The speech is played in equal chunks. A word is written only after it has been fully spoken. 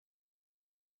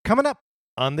Coming up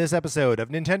on this episode of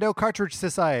Nintendo Cartridge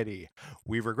Society,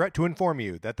 we regret to inform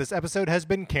you that this episode has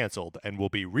been canceled and will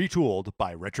be retooled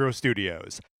by Retro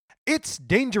Studios. It's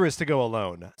dangerous to go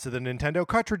alone, so the Nintendo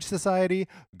Cartridge Society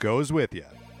goes with you.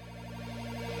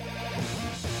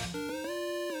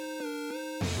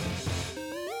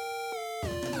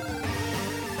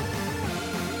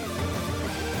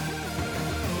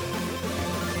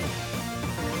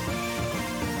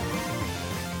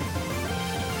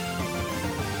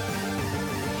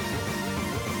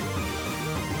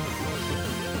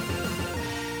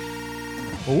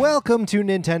 Welcome to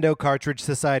Nintendo Cartridge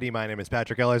Society. My name is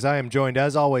Patrick Ellers. I am joined,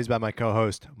 as always, by my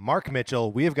co-host, Mark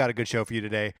Mitchell. We have got a good show for you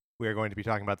today. We are going to be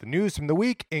talking about the news from the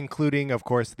week, including, of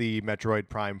course, the Metroid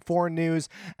Prime 4 news.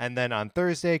 And then on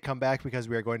Thursday, come back because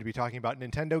we are going to be talking about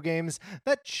Nintendo games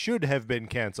that should have been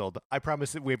canceled. I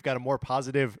promise that we've got a more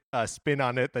positive spin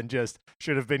on it than just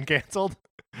should have been canceled.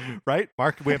 Right?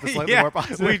 Mark, we have a slightly more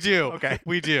positive. We do. Okay.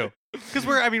 We do. Because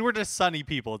we're just sunny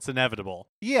people. It's inevitable.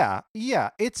 Yeah.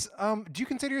 It's, do you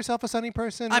consider yourself a sunny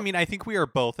person? I mean, I think we are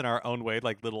both in our own way,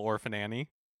 like Little Orphan Annie.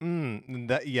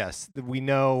 Yes, we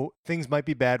know things might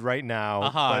be bad right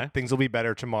now, but things will be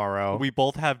better tomorrow. We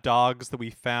both have dogs that we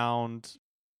found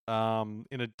in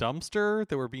a dumpster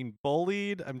that were being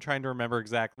bullied. I'm trying to remember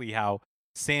exactly how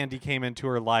Sandy came into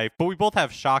her life, but we both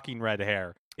have shocking red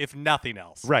hair, if nothing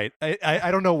else. Right. I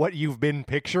don't know what you've been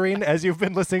picturing as you've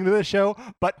been listening to this show,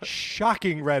 but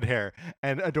shocking red hair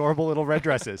and adorable little red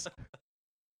dresses.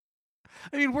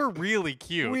 I mean, we're really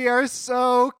cute. We are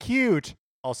so cute.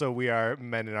 Also, we are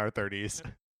men in our 30s.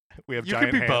 We have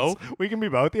giant hands. Both. We can be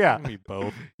both, yeah. We can be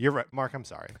both. You're right. Mark, I'm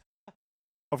sorry.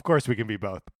 Of course we can be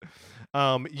both.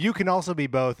 You can also be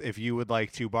both if you would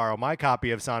like to borrow my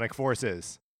copy of Sonic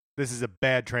Forces. This is a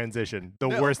bad transition. The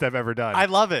worst I've ever done. I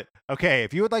love it. Okay,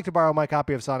 if you would like to borrow my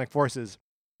copy of Sonic Forces,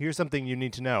 here's something you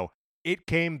need to know. It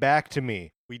came back to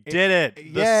me. We did it.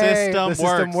 The Yay, system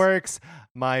system works.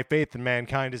 My faith in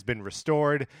mankind has been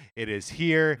restored. It is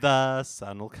here. The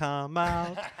sun will come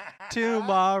out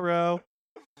tomorrow.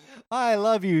 I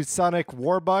love you, Sonic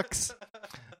Warbucks.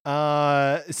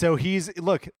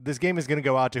 Look, this game is going to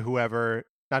go out to whoever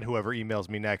emails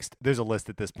me next. There's a list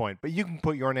at this point, but you can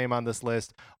put your name on this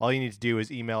list. All you need to do is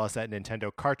email us at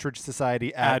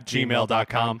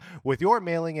nintendocartridgesociety@gmail.com with your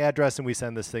mailing address, and we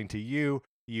send this thing to you.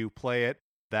 You play it.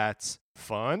 That's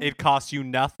fun. It costs you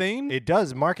nothing. It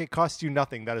does, Mark. It costs you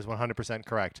nothing. That is 100%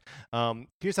 correct.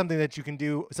 Here's something else you can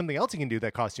do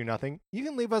that costs you nothing. You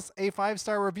can leave us a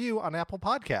 5-star review on Apple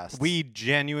Podcasts. We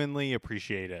genuinely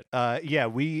appreciate it.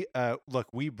 We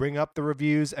bring up the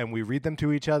reviews and we read them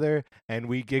to each other and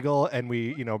we giggle and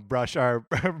we, brush our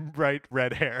bright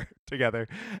red hair together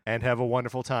and have a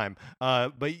wonderful time.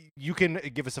 But you can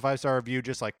give us a 5-star review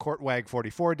just like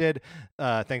Courtwag44 did.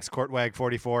 Thanks,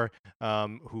 Courtwag44,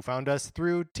 who found us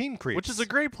through Teen Creeps. Which is a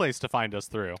great place to find us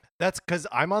through. That's because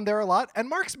I'm on there a lot and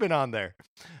Mark's been on there.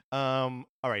 All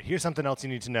right, here's something else you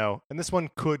need to know. And this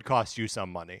one could cost you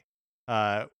some money.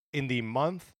 In the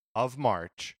month of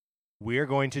March, we're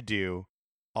going to do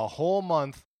a whole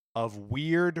month of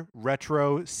weird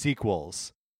retro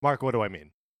sequels. Mark, what do I mean?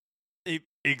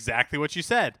 Exactly what you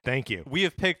said. Thank you. We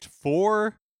have picked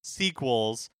 4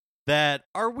 sequels that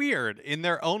are weird in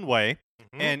their own way.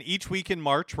 Mm-hmm. And each week in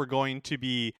March, we're going to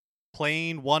be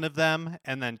playing one of them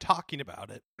and then talking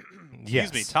about it.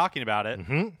 Talking about it.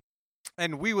 Mm-hmm.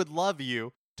 And we would love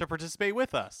you to participate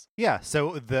with us. Yeah,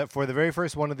 so for the very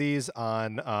first one of these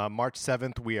on March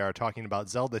 7th, we are talking about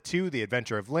Zelda 2, The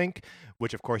Adventure of Link,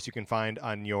 which of course you can find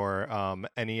on your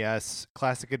NES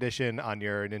Classic Edition, on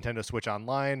your Nintendo Switch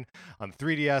Online, on the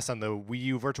 3DS, on the Wii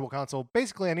U Virtual Console.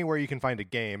 Basically anywhere you can find a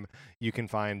game, you can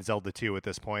find Zelda 2 at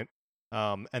this point.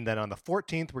 And then on the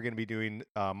 14th, we're going to be doing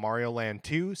Mario Land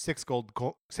 2, 6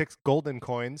 golden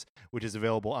coins, which is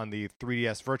available on the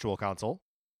 3DS Virtual Console.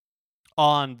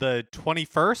 On the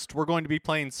 21st, we're going to be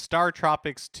playing Star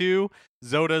Tropics 2,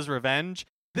 Zoda's Revenge.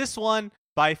 This one,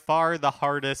 by far the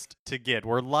hardest to get.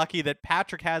 We're lucky that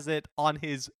Patrick has it on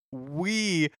his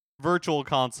Wii Virtual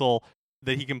Console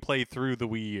that he can play through the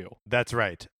Wii U. That's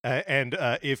right. And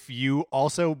if you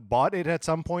also bought it at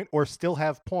some point or still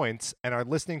have points and are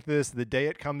listening to this the day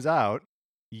it comes out,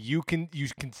 you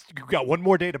got one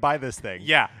more day to buy this thing.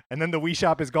 Yeah. And then the Wii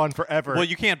Shop is gone forever. Well,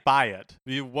 you can't buy it.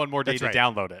 You have one more day to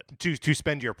download it. To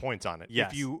spend your points on it.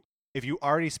 Yes. If you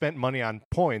already spent money on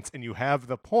points and you have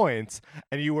the points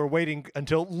and you were waiting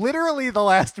until literally the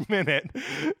last minute,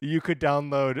 you could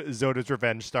download Zoda's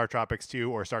Revenge, Star Tropics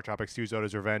 2, or Star Tropics 2,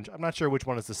 Zoda's Revenge. I'm not sure which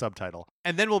one is the subtitle.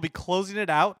 And then we'll be closing it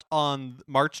out on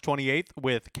March 28th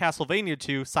with Castlevania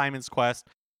 2, Simon's Quest.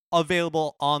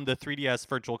 available on the 3DS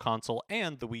Virtual Console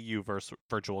and the Wii U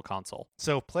Virtual Console.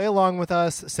 So play along with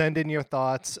us, send in your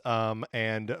thoughts,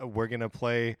 and we're gonna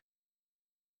play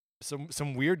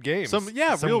some weird games. Some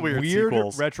real weird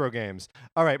sequels. Retro games.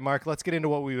 All right, Mark, let's get into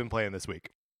what we've been playing this week.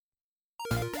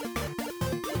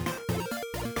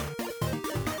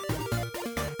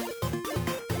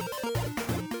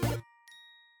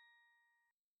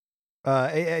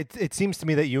 It seems to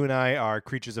me that you and I are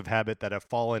creatures of habit that have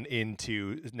fallen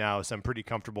into now some pretty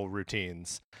comfortable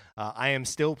routines. I am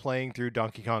still playing through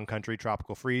Donkey Kong Country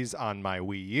Tropical Freeze on my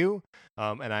Wii U,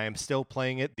 and I am still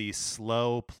playing it the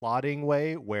slow plodding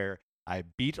way where I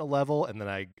beat a level and then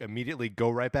I immediately go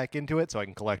right back into it so I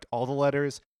can collect all the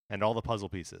letters and all the puzzle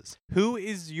pieces.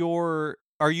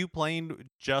 Are you playing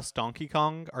just Donkey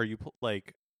Kong? Are you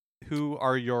who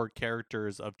are your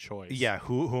characters of choice? Yeah,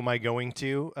 who am I going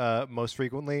to most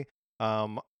frequently?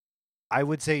 I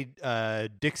would say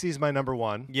Dixie's my number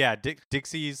one. Yeah,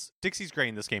 Dixie's great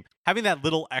in this game. Having that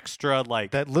little extra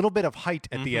that little bit of height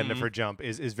at the end of her jump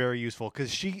is very useful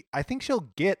because I think she'll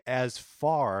get as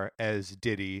far as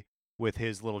Diddy with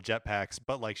his little jetpacks,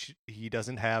 but he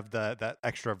doesn't have that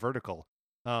extra vertical.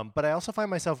 But I also find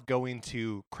myself going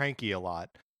to Cranky a lot,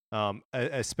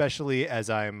 especially as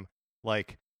I'm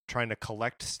trying to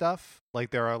collect stuff.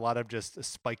 There are a lot of just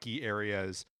spiky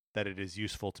areas that it is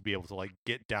useful to be able to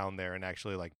get down there and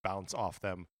actually bounce off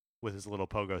them with his little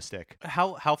pogo stick.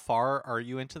 How far are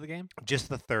you into the game? Just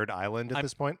the third island at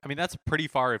this point. I mean, that's pretty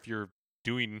far if you're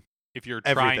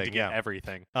trying to get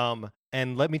everything.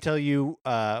 And let me tell you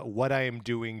what I am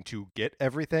doing to get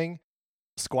everything.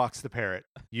 Squawks the Parrot.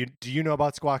 Do you know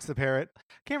about Squawks the Parrot? I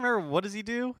can't remember. What does he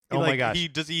do? My gosh.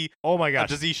 Oh my gosh.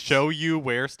 Does he show you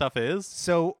where stuff is?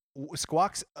 So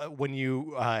Squawks, when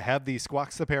you have the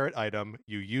Squawks the Parrot item,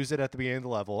 you use it at the beginning of the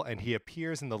level, and he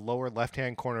appears in the lower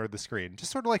left-hand corner of the screen,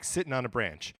 just sort of sitting on a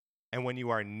branch. And when you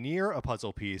are near a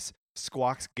puzzle piece,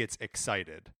 Squawks gets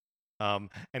excited. And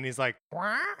he's like,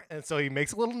 wah! And so he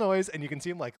makes a little noise, and you can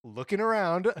see him looking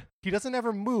around. He doesn't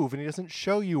ever move, and he doesn't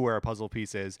show you where a puzzle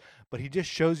piece is, but he just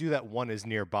shows you that one is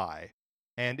nearby.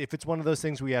 And if it's one of those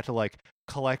things where you have to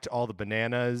collect all the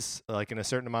bananas in a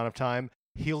certain amount of time,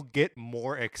 he'll get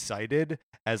more excited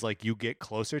as you get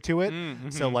closer to it. Mm-hmm.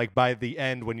 So by the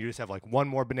end, when you just have one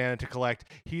more banana to collect,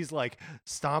 he's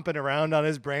stomping around on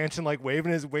his branch and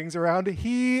waving his wings around.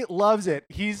 He loves it.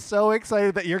 He's so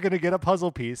excited that you're going to get a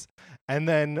puzzle piece. And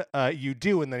then you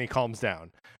do, and then he calms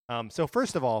down. So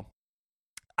first of all,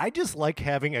 I just like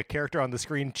having a character on the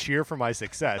screen cheer for my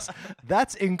success.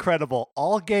 That's incredible.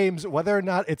 All games, whether or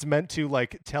not it's meant to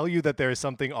tell you that there is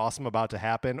something awesome about to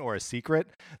happen or a secret,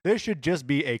 there should just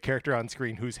be a character on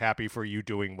screen who's happy for you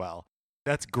doing well.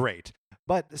 That's great.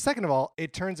 But second of all,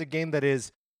 it turns a game that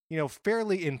is,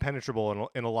 fairly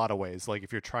impenetrable in a lot of ways,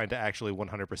 if you're trying to actually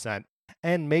 100%,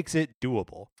 and makes it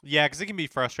doable. Yeah, because it can be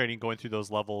frustrating going through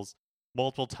those levels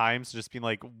multiple times, just being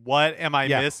what am I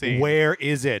missing? Where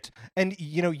is it? And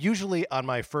usually on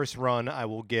my first run I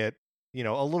will get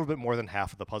a little bit more than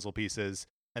half of the puzzle pieces,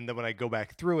 and then when I go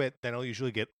back through it, then I'll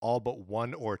usually get all but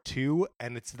one or two,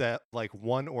 and it's that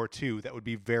one or two that would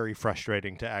be very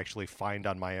frustrating to actually find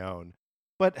on my own.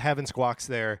 But having Squawks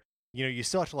there, you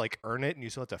still have to earn it, and you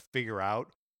still have to figure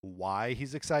out why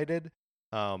he's excited.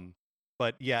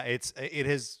 But yeah, it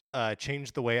has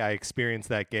changed the way I experience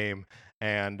that game.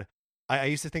 And I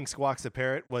used to think Squawks the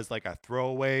Parrot was a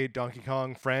throwaway Donkey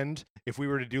Kong friend if we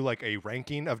were to do a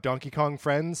ranking of Donkey Kong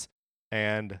friends,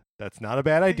 and that's not a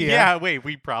bad idea. Yeah, wait,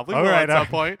 we probably will at some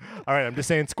point. All right, I'm just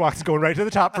saying Squawks is going right to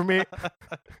the top for me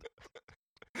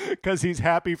because he's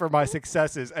happy for my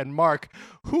successes. And Mark,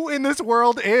 who in this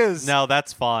world is? No,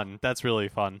 that's fun. That's really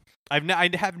fun. I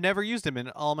have never used him in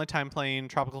all my time playing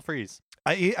Tropical Freeze.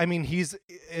 I mean,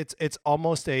 it's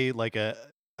almost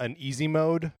an easy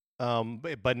mode.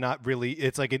 But not really.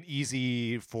 It's an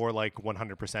easy for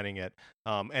 100%ing it.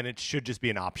 And it should just be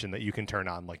an option that you can turn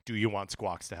on. Do you want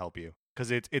Squawks to help you?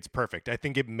 Because it's perfect. I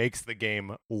think it makes the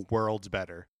game worlds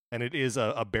better. And it is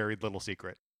a buried little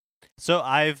secret. So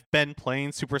I've been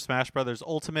playing Super Smash Bros.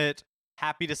 Ultimate.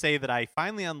 Happy to say that I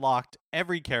finally unlocked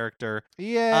every character.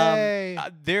 Yay!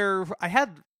 I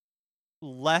had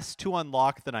less to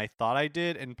unlock than I thought I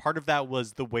did. And part of that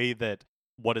was the way that,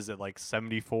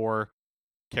 74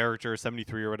 characters,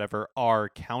 73 or whatever, are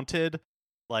counted.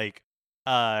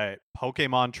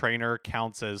 Pokemon Trainer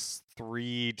counts as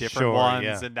 3 different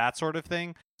ones, and that sort of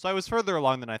thing. So I was further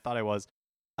along than I thought I was.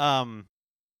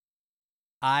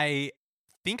 I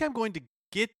think I'm going to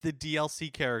get the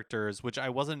DLC characters, which I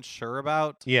wasn't sure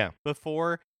about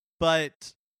before.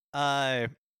 But I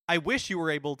wish you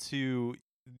were able to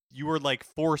you were like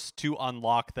forced to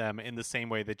unlock them in the same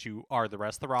way that you are the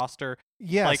rest of the roster.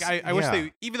 Yes, Like I wish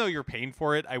they, even though you're paying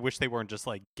for it, I wish they weren't just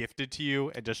like gifted to you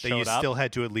and just that showed you up. still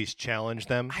had to at least challenge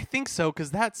them. I think so,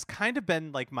 because that's kind of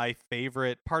been like my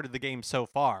favorite part of the game so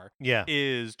far. Yeah.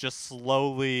 Is just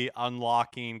slowly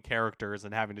unlocking characters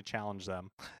and having to challenge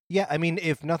them. Yeah, I mean,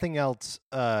 if nothing else,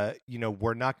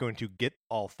 we're not going to get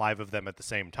all 5 of them at the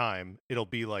same time. It'll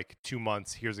be like 2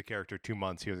 months, here's a character, 2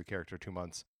 months, here's a character, 2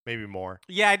 months, maybe more.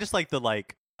 Yeah, I just like the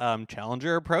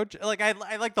challenger approach. Like I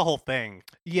like the whole thing.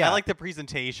 Yeah. I like the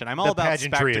presentation. I'm all the about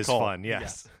pageantry spectacle. is fun,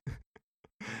 yes.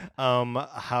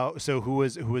 Who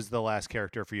was the last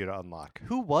character for you to unlock?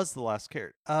 Who was the last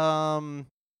character?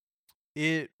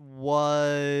 It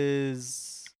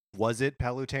was it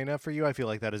Palutena for you? I feel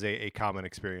like that is a common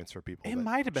experience for people. It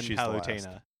might have been she's the last.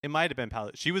 Palutena. It might have been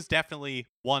Palutena. She was definitely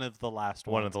one of the last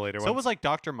ones. One of the later ones. So it was like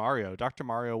Dr. Mario. Dr.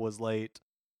 Mario was late.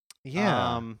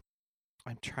 Yeah.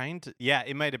 I'm trying to. Yeah,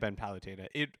 it might have been Palutena.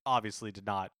 It obviously did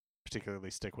not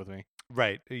particularly stick with me.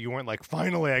 Right. You weren't like,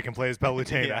 finally I can play as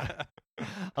Palutena.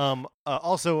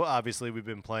 Also, obviously, we've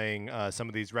been playing some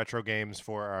of these retro games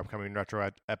for our upcoming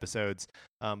retro episodes,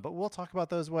 but we'll talk about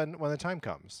those when the time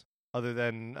comes. Other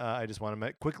than, I just want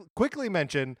to quickly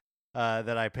mention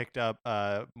that I picked up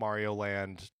Mario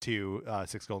Land 2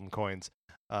 6 golden coins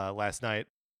last night,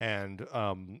 and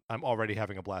I'm already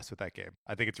having a blast with that game.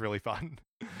 I think it's really fun.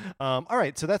 All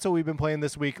right, so that's what we've been playing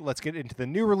this week. Let's get into the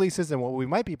new releases and what we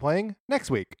might be playing next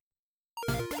week.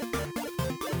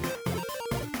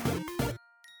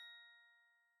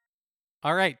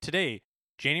 All right, today,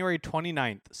 January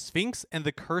 29th, Sphinx and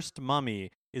the Cursed Mummy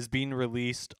is being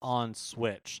released on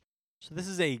Switch. So this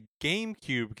is a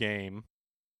GameCube game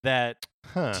that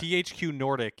THQ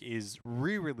Nordic is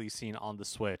re-releasing on the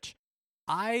Switch.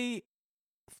 I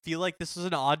feel like this is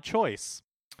an odd choice.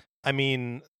 I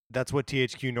mean, that's what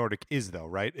THQ Nordic is, though,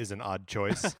 right? Is an odd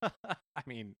choice. I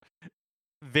mean,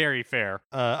 very fair.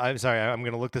 I'm sorry, I'm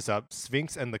going to look this up.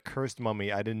 Sphinx and the Cursed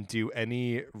Mummy. I didn't do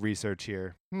any research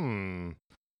here.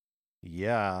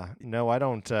 Yeah. No, I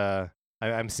don't.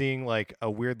 I'm seeing like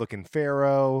a weird looking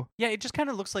pharaoh. Yeah, it just kind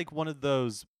of looks like one of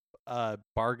those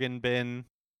bargain bin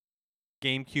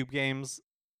GameCube games.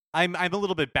 I'm a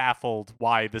little bit baffled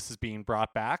why this is being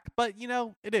brought back, but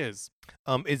it is.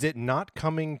 Is it not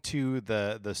coming to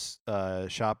the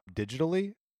shop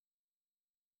digitally?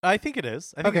 I think it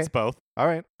is. I think it's both. All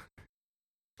right.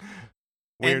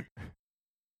 Weird.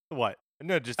 What?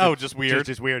 No, just weird.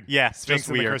 Just weird. Yeah, Sphinx just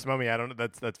and the weird. Cursed Mummy. I don't know.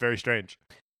 That's very strange.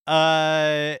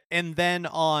 And then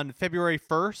on February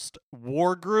 1st,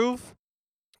 Wargroove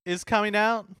is coming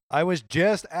out. I was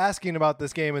just asking about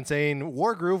this game and saying,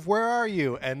 Wargroove, where are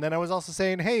you? And then I was also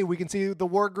saying, hey, we can see the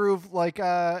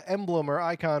Wargroove emblem or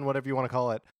icon, whatever you want to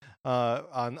call it,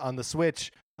 on the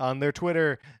Switch, on their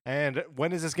Twitter. And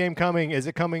when is this game coming? Is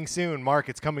it coming soon? Mark,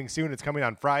 it's coming soon. It's coming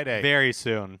on Friday. Very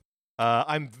soon.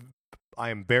 I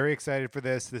am very excited for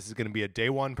this. This is going to be a day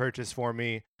one purchase for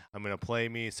me. I'm going to play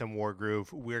me some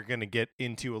Wargroove. We're going to get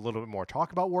into a little bit more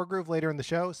talk about Wargroove later in the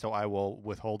show, so I will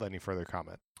withhold any further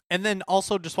comment. And then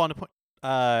also just want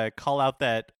to call out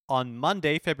that on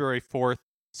Monday, February 4th,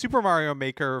 Super Mario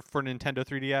Maker for Nintendo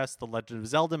 3DS, The Legend of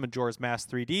Zelda Majora's Mask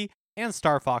 3D, and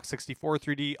Star Fox 64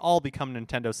 3D all become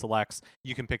Nintendo Selects.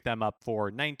 You can pick them up for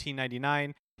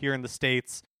 $19.99 here in the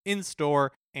States, in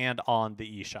store, and on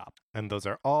the eShop. And those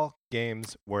are all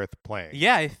games worth playing.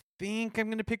 Yeah, I think I'm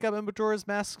going to pick up Majora's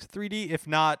Mask 3D. If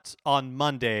not on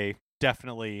Monday,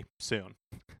 definitely soon.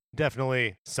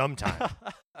 Definitely sometime.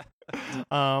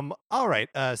 All right.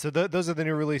 So those are the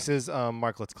new releases.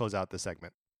 Mark, let's close out this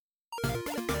segment.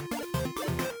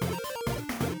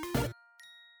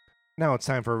 Now it's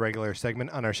time for a regular segment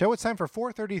on our show. It's time for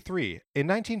 433. In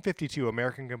 1952,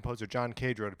 American composer John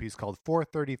Cage wrote a piece called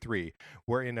 433,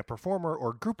 wherein a performer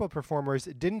or group of performers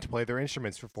didn't play their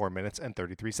instruments for 4 minutes and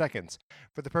 33 seconds.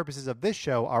 For the purposes of this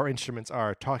show, our instruments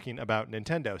are talking about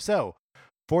Nintendo. So,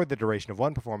 for the duration of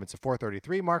one performance of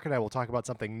 433, Mark and I will talk about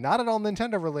something not at all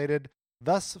Nintendo related,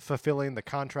 thus fulfilling the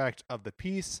contract of the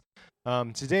piece.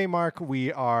 Today, Mark,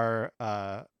 we've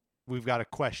got a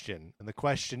question, and the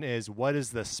question is, what is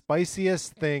the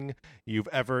spiciest thing you've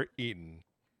ever eaten?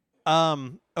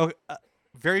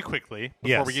 Very quickly,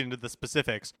 before we Yes. get into the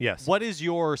specifics, Yes. what is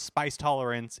your spice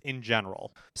tolerance in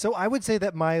general? So I would say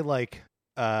that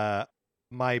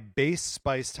my base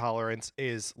spice tolerance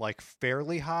is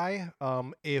fairly high.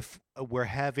 If we're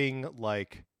having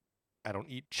I don't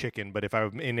eat chicken, but if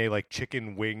I'm in a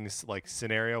chicken wings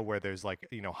scenario where there's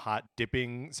hot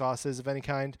dipping sauces of any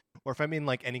kind, or if I'm in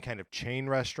any kind of chain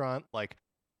restaurant,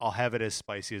 I'll have it as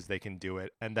spicy as they can do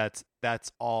it, and that's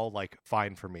all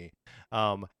fine for me.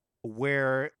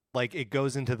 Where like it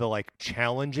goes into the like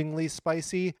challengingly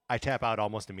spicy, I tap out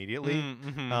almost immediately.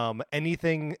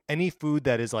 Any food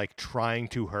that is like trying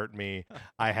to hurt me,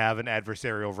 I have an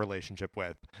adversarial relationship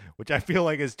with, which I feel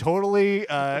like is totally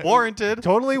warranted.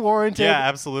 Totally warranted. Yeah,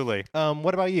 absolutely.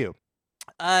 What about you?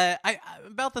 I'm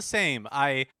about the same.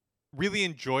 I really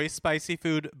enjoy spicy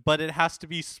food, but it has to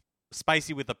be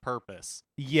spicy with a purpose.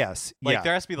 Yes. Like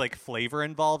there has to be like flavor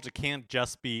involved. It can't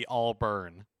just be all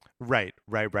burn. Right.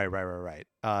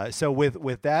 So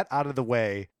with that out of the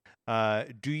way,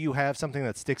 do you have something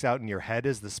that sticks out in your head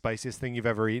as the spiciest thing you've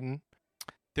ever eaten?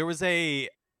 There was a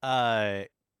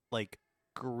like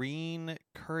green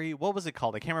curry. What was it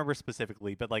called? I can't remember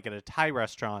specifically, but like at a Thai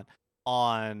restaurant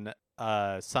on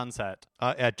Sunset.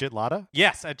 At Jitlada?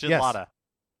 Yes, at Jitlada. Yes.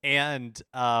 And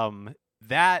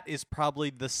that is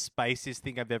probably the spiciest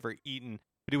thing I've ever eaten.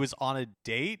 But it was on a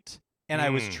date, and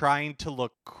I was trying to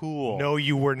look cool. No,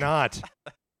 you were not.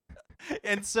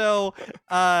 And so,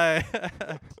 Jitlada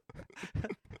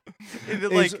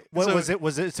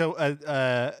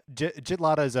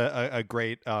is a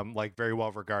great, like very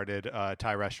well regarded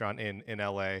Thai restaurant in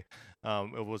LA. It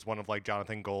was one of like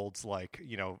Jonathan Gold's like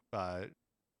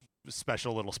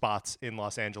special little spots in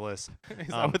Los Angeles. Is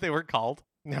that what they were called?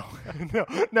 No.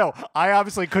 I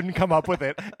obviously couldn't come up with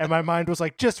it, and my mind was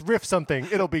like, just riff something,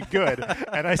 it'll be good.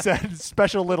 And I said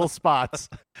special little spots.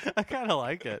 I kind of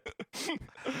like it.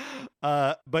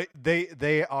 But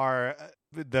they are,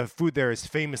 the food there is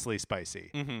famously spicy.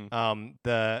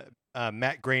 The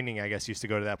Matt Groening, I guess, used to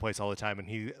go to that place all the time, and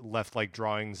he left like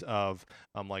drawings of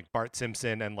like Bart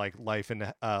Simpson and like Life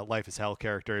is Hell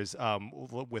characters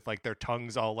with like their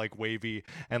tongues all like wavy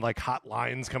and like hot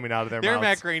lines coming out of their mouths. There are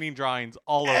Matt Groening drawings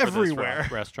all over everywhere.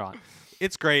 This restaurant.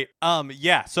 It's great.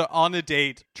 Yeah. So on a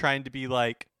date, trying to be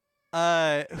like,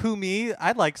 who me?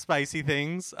 I like spicy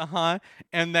things.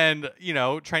 And then,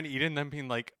 trying to eat it and then being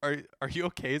like, are you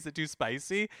okay? Is it too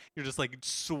spicy? You're just like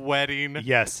sweating.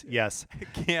 Yes.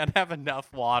 Can't have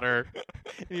enough water.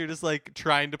 And you're just like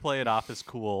trying to play it off as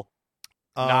cool.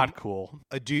 Not cool.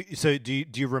 Do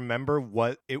you remember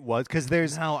what it was?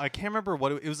 Because no, I can't remember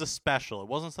what it was. A special. It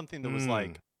wasn't something that was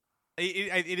like.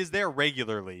 It is there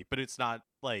regularly, but it's not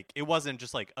like it wasn't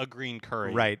just like a green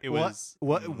curry. Right. It was.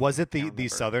 What was it? The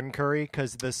Southern curry?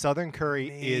 Because the Southern curry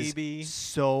is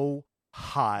so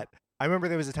hot. I remember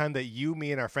there was a time that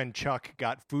me and our friend Chuck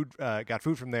got food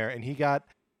from there, and he got.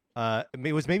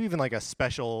 It was maybe even like a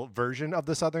special version of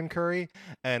the Southern curry,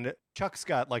 and Chuck's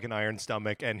got like an iron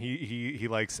stomach, and he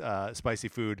likes spicy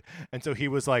food, and so he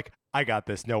was like, "I got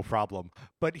this, no problem."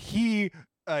 But he.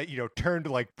 Turned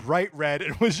like bright red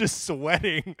and was just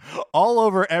sweating all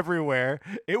over everywhere.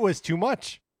 It was too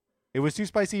much. It was too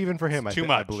spicy even for him. Too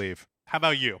much, I believe. How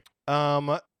about you?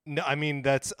 No, I mean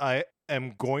I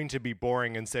am going to be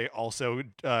boring and say also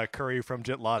curry from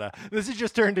Jitlada. This has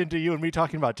just turned into you and me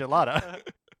talking about Jitlada,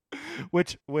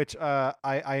 which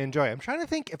I enjoy. I'm trying to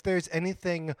think if there's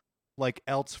anything like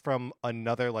else from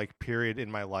another like period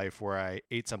in my life where I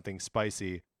ate something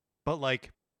spicy, but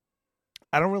like.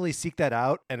 I don't really seek that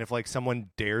out, and if like someone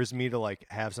dares me to like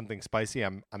have something spicy,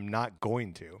 I'm not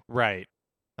going to. Right.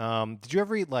 Did you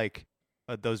ever eat like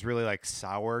those really like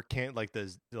sour like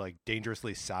those like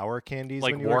dangerously sour candies?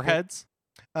 Like Warheads?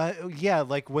 Yeah,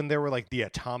 like when there were like the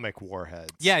atomic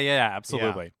warheads. Yeah,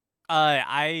 absolutely. Yeah.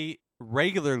 I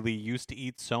regularly used to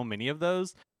eat so many of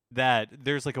those that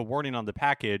there's like a warning on the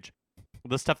package.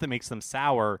 The stuff that makes them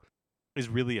sour is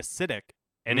really acidic,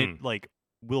 and it like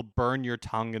will burn your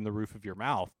tongue and the roof of your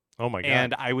mouth. Oh my God.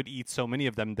 And I would eat so many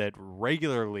of them that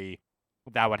regularly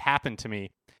that would happen to me.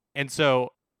 And so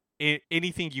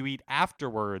anything you eat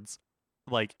afterwards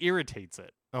like irritates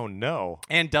it. Oh no.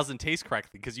 And doesn't taste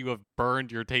correctly because you have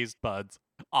burned your taste buds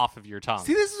off of your tongue.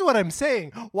 See, this is what I'm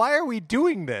saying. Why are we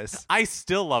doing this? I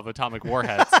still love atomic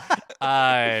warheads.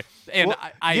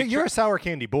 You're a sour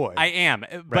candy boy. I am,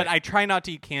 but I try not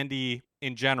to eat candy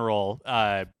in general,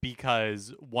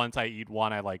 because once I eat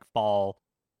one, I like fall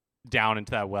down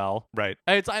into that well. Right.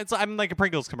 I'm like a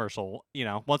Pringles commercial.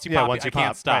 Once you pop, I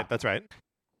can't stop. Right, that's right.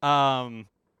 And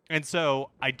so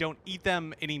I don't eat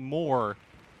them anymore.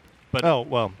 But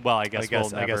I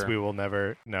guess we will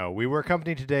never know. We were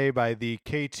accompanied today by the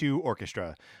K2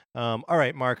 Orchestra. All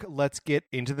right, Mark, let's get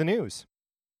into the news.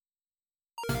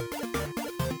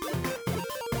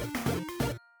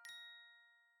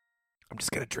 I'm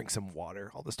just going to drink some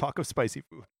water. All this talk of spicy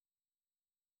food.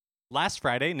 Last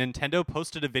Friday, Nintendo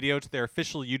posted a video to their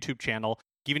official YouTube channel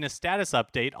giving a status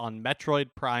update on Metroid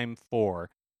Prime 4.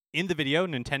 In the video,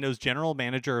 Nintendo's General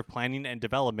Manager of Planning and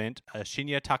Development,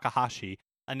 Shinya Takahashi,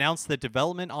 announced that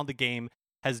development on the game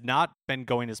has not been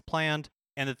going as planned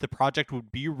and that the project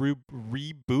would be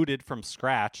rebooted from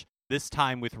scratch this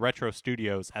time with Retro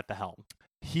Studios at the helm.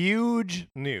 Huge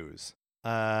news.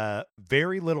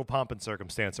 Very little pomp and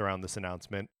circumstance around this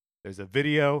announcement. There's a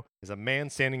video. There's a man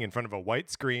standing in front of a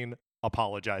white screen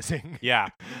apologizing. Yeah.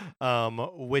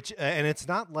 Which and it's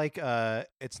not like a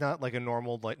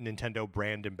normal like Nintendo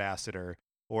brand ambassador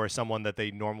or someone that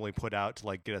they normally put out to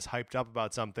like get us hyped up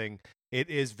about something. It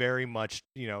is very much,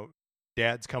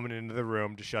 dad's coming into the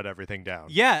room to shut everything down.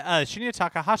 Yeah, Shinya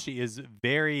Takahashi is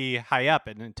very high up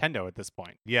at Nintendo at this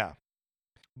point. Yeah.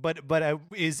 But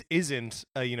isn't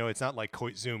it's not like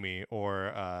Koizumi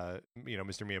or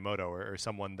Mr. Miyamoto or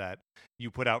someone that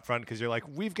you put out front because you're like,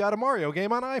 we've got a Mario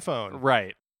game on iPhone.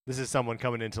 Right. This is someone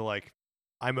coming into like,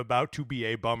 I'm about to be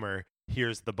a bummer.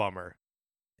 Here's the bummer.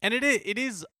 And it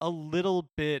is a little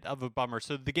bit of a bummer.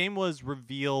 So the game was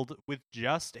revealed with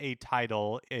just a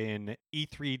title in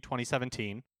E3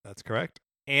 2017. That's correct.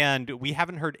 And we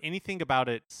haven't heard anything about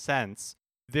it since.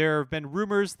 There have been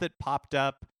rumors that popped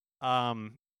up.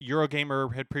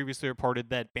 Eurogamer had previously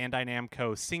reported that Bandai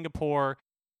Namco Singapore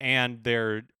and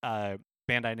their Bandai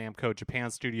Namco Japan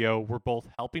studio were both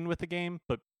helping with the game,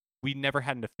 but we never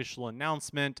had an official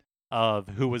announcement of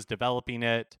who was developing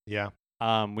it. Yeah.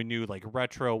 We knew like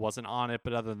Retro wasn't on it,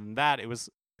 but other than that, it was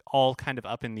all kind of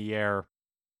up in the air.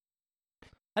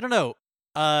 I don't know.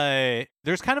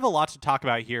 There's kind of a lot to talk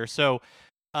about here. So,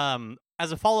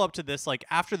 as a follow-up to this, like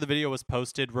after the video was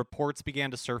posted, reports began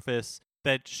to surface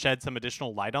that shed some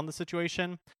additional light on the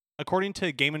situation. According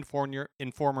to Game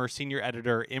Informer senior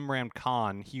editor Imran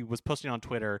Khan, he was posting on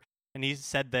Twitter, and he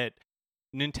said that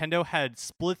Nintendo had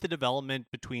split the development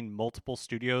between multiple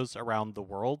studios around the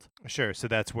world. Sure. So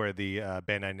that's where the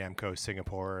Bandai Namco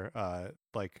Singapore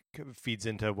feeds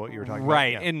into what you were talking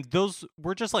right. about. Right. Yeah. And those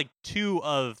were just like two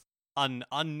of an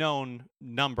unknown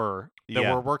number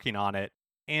that were working on it.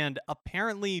 And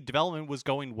apparently development was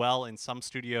going well in some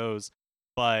studios,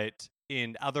 but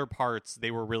in other parts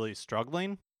they were really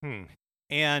struggling.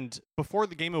 And before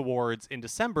the Game Awards in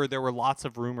December, there were lots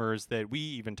of rumors that we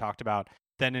even talked about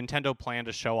that Nintendo planned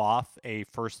to show off a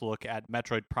first look at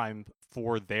Metroid Prime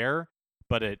 4 there,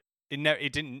 but it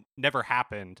never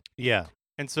happened. Yeah.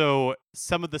 And so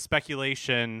some of the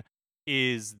speculation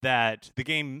is that the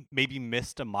game maybe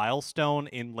missed a milestone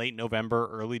in late November,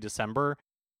 early December,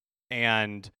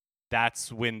 and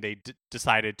that's when they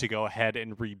decided to go ahead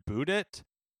and reboot it.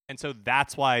 And so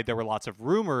that's why there were lots of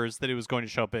rumors that it was going to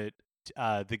show up at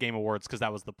the Game Awards, because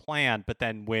that was the plan. But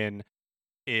then when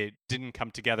it didn't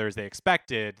come together as they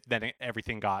expected, then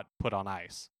everything got put on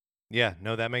ice. Yeah,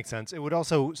 no, that makes sense. It would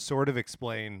also sort of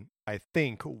explain, I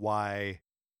think, why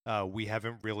we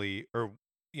haven't really, or,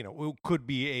 it could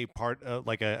be a part,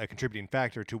 like a contributing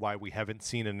factor to why we haven't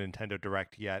seen a Nintendo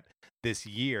Direct yet this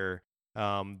year,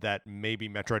 that maybe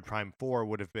Metroid Prime 4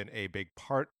 would have been a big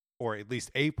part, or at least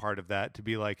a part of that, to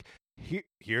be like,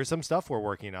 here's some stuff we're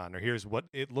working on, or here's what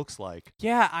it looks like.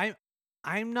 Yeah,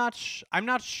 I'm not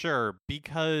sure,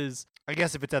 because I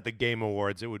guess if it's at the Game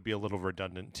Awards, it would be a little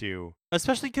redundant too.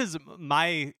 Especially because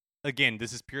again,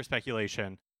 this is pure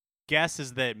speculation, guess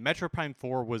is that Metroid Prime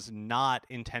 4 was not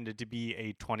intended to be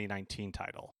a 2019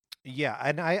 title. Yeah,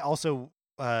 and I also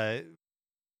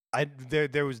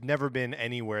there was never been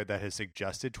anywhere that has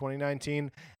suggested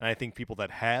 2019, and I think people that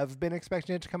have been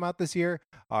expecting it to come out this year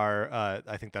are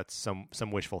I think that's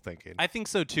some wishful thinking. I think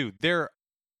so too. There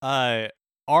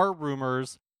are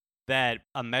rumors that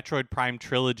a Metroid Prime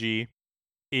trilogy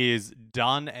is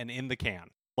done and in the can,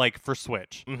 like for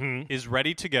Switch, is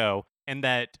ready to go, and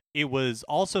that it was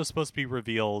also supposed to be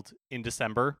revealed in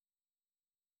December,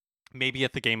 maybe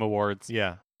at the Game Awards.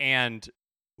 Yeah. And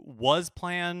was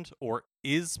planned or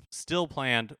is still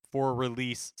planned for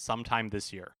release sometime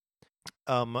this year.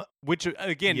 Which,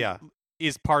 again,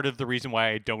 is part of the reason why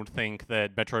I don't think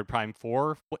that Metroid Prime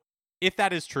 4, if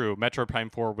that is true, Metroid Prime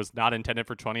 4 was not intended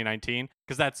for 2019,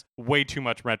 because that's way too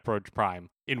much Metroid Prime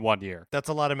in 1 year. That's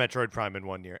a lot of Metroid Prime in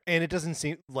 1 year. And it doesn't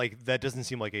seem like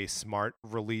a smart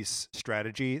release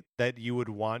strategy that you would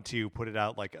want to put it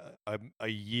out like a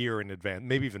year in advance,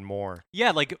 maybe even more.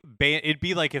 Yeah, like it'd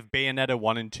be like if Bayonetta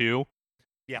 1 and 2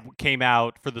 came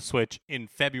out for the Switch in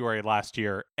February last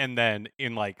year, and then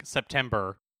in like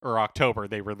September or October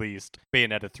they released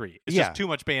Bayonetta 3. It's just too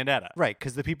much Bayonetta. Right,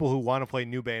 because the people who want to play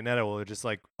new Bayonetta will just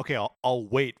like, okay, I'll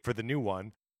wait for the new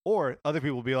one. Or other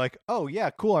people will be like, oh yeah,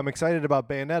 cool, I'm excited about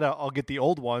Bayonetta, I'll get the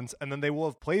old ones, and then they will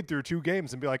have played through 2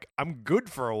 games and be like, I'm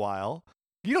good for a while.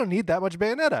 You don't need that much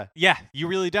Bayonetta. Yeah, you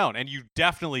really don't, and you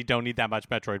definitely don't need that much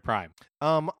Metroid Prime.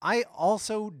 I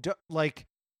also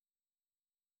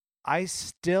I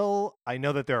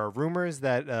know that there are rumors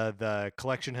that the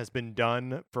collection has been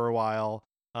done for a while.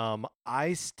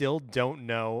 I still don't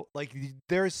know. Like,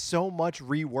 there's so much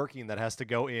reworking that has to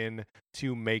go in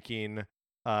to making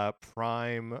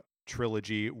Prime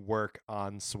Trilogy work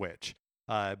on Switch.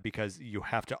 Because you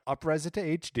have to up-res it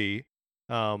to HD.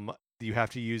 You have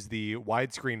to use the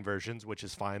widescreen versions, which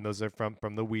is fine. Those are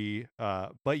from the Wii.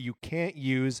 But you can't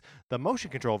use the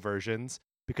motion control versions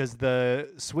because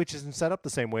the Switch isn't set up the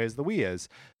same way as the Wii is.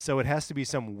 So it has to be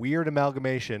some weird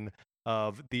amalgamation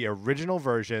of the original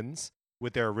versions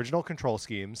with their original control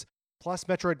schemes, plus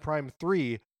Metroid Prime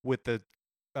 3 with the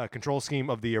control scheme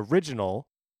of the original,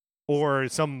 or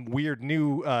some weird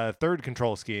new third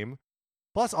control scheme,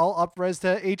 plus all up-res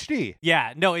to HD.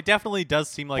 Yeah, no, it definitely does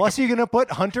seem like... Plus you're going to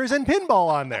put Hunters and Pinball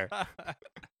on there.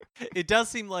 It does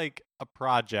seem like a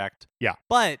project. Yeah.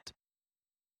 But...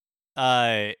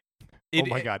 oh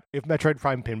my god, if Metroid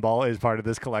Prime Pinball is part of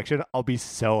this collection, I'll be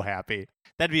so happy.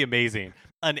 That'd be amazing.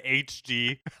 An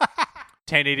HD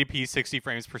 1080p 60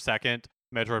 frames per second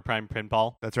Metroid Prime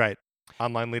Pinball. That's right.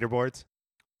 Online leaderboards.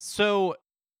 So,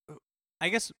 I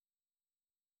guess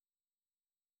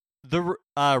the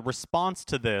response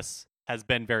to this has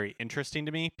been very interesting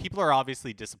to me. People are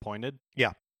obviously disappointed.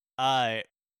 Yeah.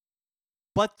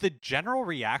 But the general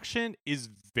reaction is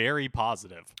very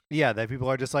positive. Yeah, that people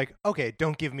are just like, okay,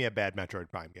 don't give me a bad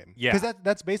Metroid Prime game. Yeah. Because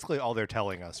that's basically all they're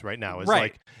telling us right now. Is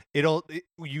Right. like,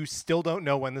 you still don't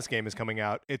know when this game is coming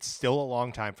out. It's still a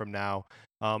long time from now,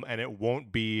 and it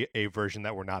won't be a version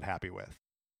that we're not happy with.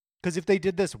 Because if they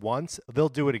did this once, they'll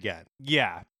do it again.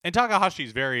 Yeah. And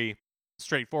Takahashi's very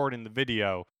straightforward in the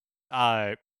video.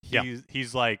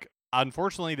 He's like,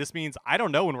 unfortunately, this means I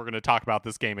don't know when we're going to talk about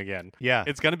this game again. Yeah.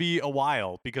 It's going to be a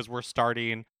while because we're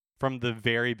starting from the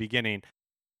very beginning.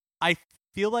 I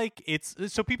feel like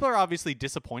so people are obviously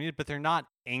disappointed, but they're not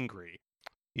angry.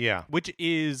 Yeah. Which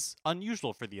is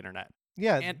unusual for the internet.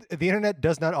 Yeah. And the internet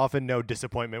does not often know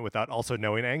disappointment without also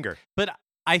knowing anger. But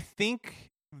I think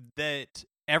that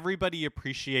everybody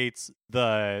appreciates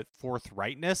the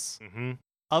forthrightness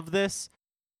of this.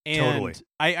 And Totally.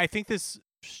 I think this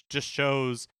just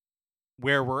shows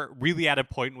where we're really at a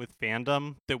point with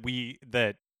fandom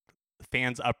that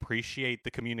fans appreciate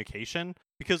the communication,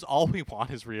 because all we want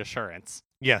is reassurance.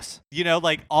 Yes. You know,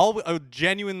 like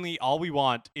genuinely all we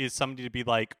want is somebody to be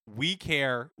like, we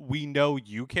care, we know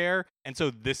you care, and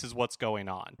so this is what's going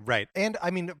on. Right. And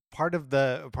I mean, part of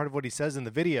what he says in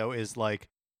the video is like,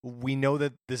 we know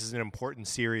that this is an important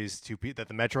series that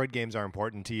the Metroid games are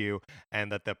important to you,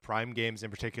 and that the Prime games in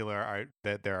particular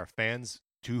that there are fans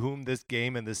to whom this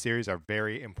game and this series are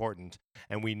very important,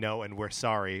 and we know, and we're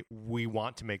sorry, we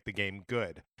want to make the game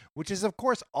good, which is of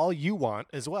course all you want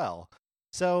as well.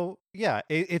 So yeah,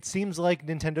 it seems like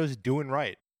Nintendo's doing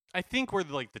right. I think where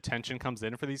the tension comes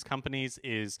in for these companies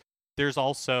is there's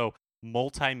also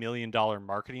multi-million-dollar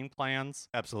marketing plans.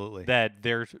 Absolutely. That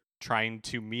they're trying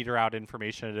to meter out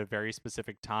information at a very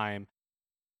specific time.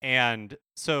 And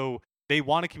so they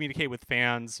want to communicate with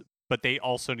fans, but they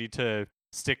also need to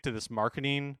stick to this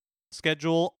marketing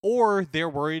schedule, or they're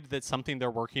worried that something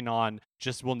they're working on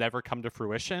just will never come to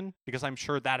fruition, because I'm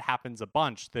sure that happens a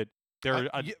bunch. That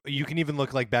you can even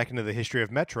look like back into the history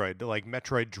of Metroid. Like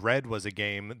Metroid Dread was a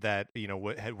game that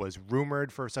was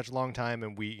rumored for such a long time,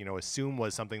 and we assume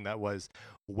was something that was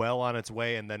well on its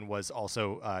way, and then was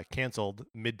also canceled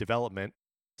mid development.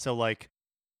 So like,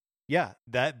 yeah,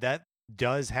 that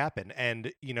does happen,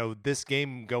 and this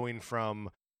game going from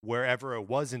wherever it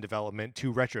was in development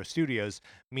to Retro Studios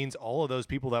means all of those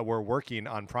people that were working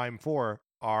on Prime 4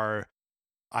 are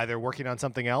either working on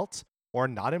something else or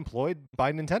not employed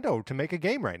by Nintendo to make a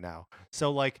game right now.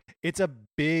 So like, it's a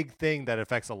big thing that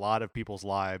affects a lot of people's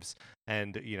lives.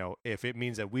 And, if it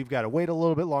means that we've got to wait a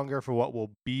little bit longer for what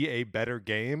will be a better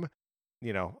game,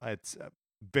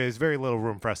 there's very little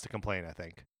room for us to complain, I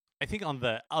think. I think on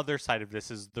the other side of this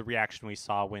is the reaction we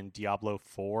saw when Diablo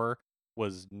 4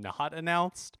 was not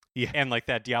announced. Yeah. And like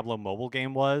that Diablo mobile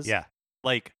game was. Yeah.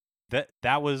 Like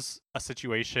that was a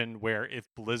situation where if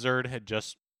Blizzard had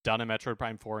just done a Metroid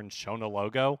Prime 4 and shown a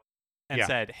logo and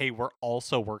said, hey, we're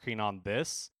also working on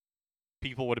this,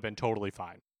 people would have been totally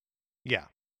fine. Yeah.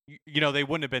 They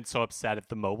wouldn't have been so upset at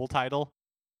the mobile title.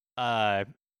 So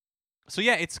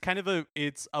yeah, it's kind of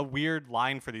it's a weird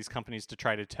line for these companies to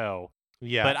try to toe.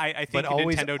 Yeah. But I think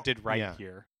Nintendo did right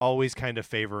here. Always kind of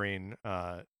favoring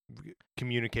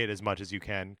communicate as much as you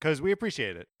can, because we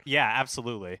appreciate it. Yeah,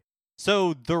 absolutely.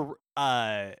 So the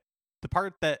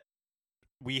part that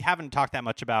we haven't talked that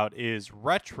much about is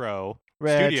Retro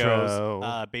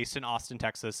Studios, based in Austin,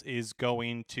 Texas, is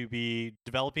going to be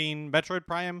developing Metroid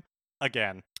Prime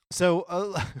again. So,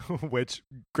 which,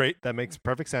 great, that makes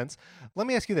perfect sense. Let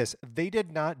me ask you this. They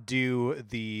did not do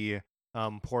the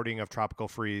porting of Tropical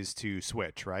Freeze to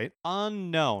Switch, right?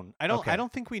 Unknown. I Okay.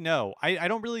 don't think we know. I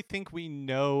don't really think we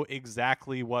know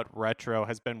exactly what Retro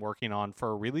has been working on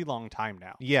for a really long time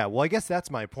now. Yeah, well, I guess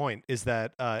that's my point, is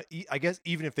that I guess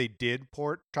even if they did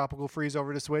port Tropical Freeze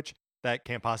over to Switch, that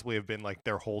can't possibly have been like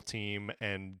their whole team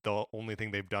and the only thing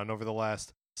they've done over the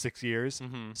last 6 years.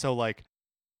 Mm-hmm. So like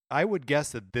I would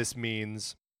guess that this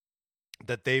means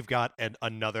that they've got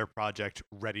another project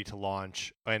ready to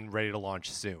launch and ready to launch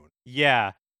soon.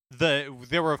 Yeah. There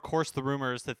were of course the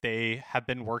rumors that they have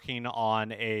been working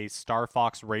on a Star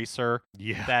Fox Racer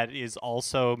Yeah. that is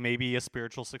also maybe a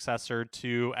spiritual successor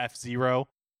to F-Zero.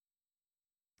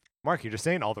 Mark, you're just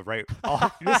saying all the right.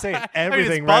 You're just saying I mean, it's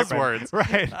everything right. buzzwords.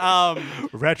 Right.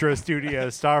 Retro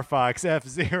Studios, Star Fox,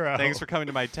 F-Zero. Thanks for coming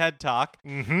to my TED Talk.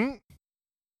 Mm-hmm.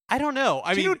 I don't know.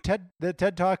 I Do mean, you know the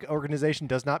TED Talk organization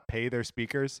does not pay their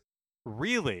speakers?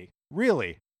 really?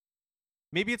 Really?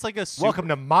 Maybe it's like a Welcome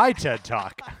to my TED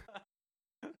Talk.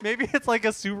 Maybe it's like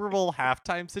a Super Bowl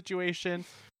halftime situation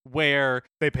where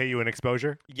They pay you an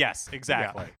exposure? yes,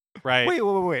 exactly. Right.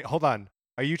 Wait. Hold on.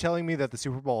 Are you telling me that the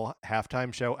Super Bowl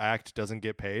halftime show act doesn't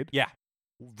get paid? Yeah.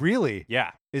 Really?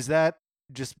 Yeah. Is that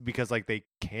just because like they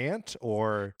can't,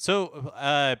 or So,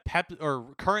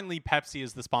 currently Pepsi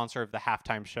is the sponsor of the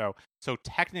halftime show. So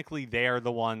technically, they are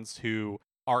the ones who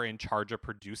are in charge of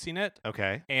producing it.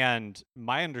 okay? And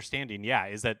my understanding,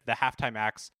 is that the halftime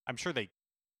acts, I'm sure they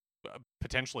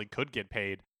potentially could get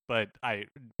paid, but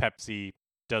Pepsi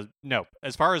does no.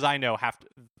 As far as I know,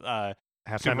 Super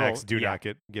Halftime Bowl, acts do yeah. not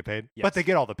get paid, Yes. but they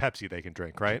get all the Pepsi they can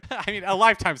drink, right? I mean, a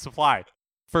lifetime supply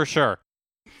for sure.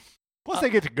 Plus,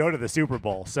 they get to go to the Super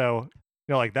Bowl, so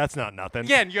like that's not nothing.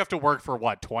 Yeah, and you have to work for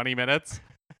 20 minutes,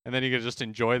 and then you can just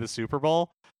enjoy the Super Bowl.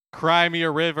 Cry me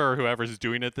a river, whoever's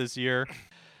doing it this year.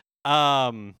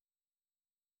 Yeah.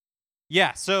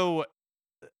 So,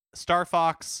 Star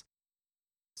Fox.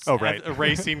 Oh, right. A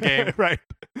racing game. Right.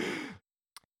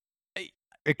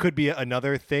 It could be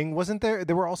another thing, wasn't there?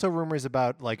 There were also rumors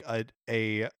about like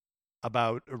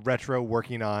about Retro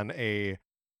working on a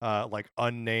like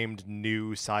unnamed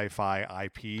new sci-fi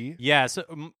IP. Yeah.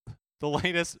 So the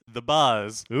latest, the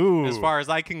buzz, Ooh, as far as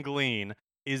I can glean,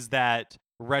 is that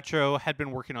Retro had been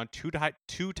working on two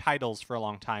titles for a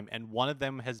long time, and one of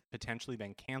them has potentially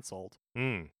been canceled,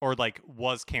 or like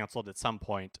was canceled at some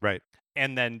point. Right.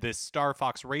 And then this Star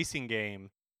Fox racing game,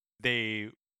 they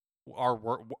were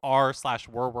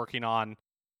working on,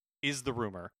 is the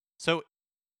rumor. So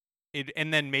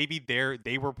and then maybe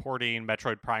they were porting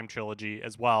Metroid Prime trilogy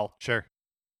as well. Sure.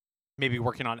 Maybe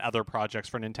working on other projects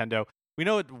for Nintendo. We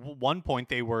know at one point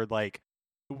they were like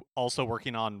also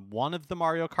working on one of the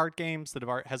Mario Kart games that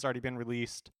has already been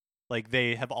released. Like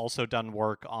they have also done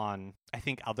work on, I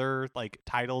think, other like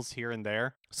titles here and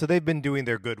there. So they've been doing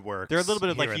their good work. They're a little bit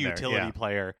of like a utility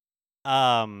player.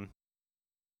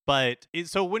 But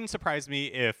it wouldn't surprise me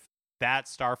if that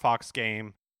Star Fox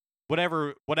game,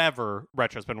 whatever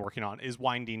Retro's been working on, is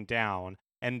winding down,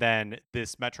 and then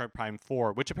this Metroid Prime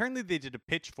 4, which apparently they did a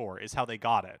pitch for, is how they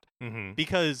got it. Mm-hmm.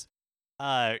 Because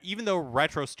even though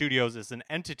Retro Studios as an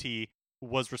entity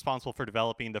was responsible for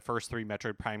developing the first 3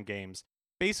 Metroid Prime games,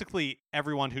 basically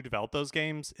everyone who developed those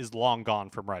games is long gone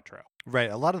from Retro.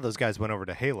 Right. A lot of those guys went over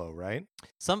to Halo, right?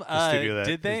 Some studio that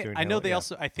did they? is doing I know Halo, they yeah.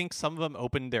 also. I think some of them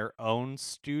opened their own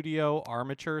studio,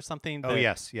 Armature or something. Oh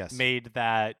that yes. made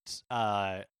that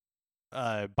by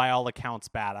all accounts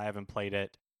bad. I haven't played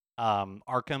it.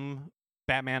 Batman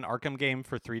Arkham game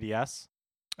for 3DS.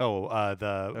 Oh, It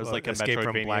was like a Escape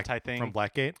from Metroidvania type thing. from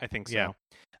Blackgate. I think Yeah.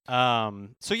 so.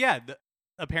 So yeah,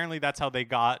 apparently that's how they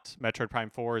got Metroid Prime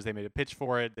 4. Is they made a pitch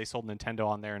for it. They sold Nintendo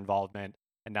on their involvement,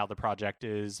 and now the project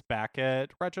is back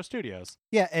at Retro Studios.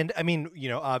 Yeah, and I mean,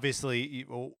 obviously,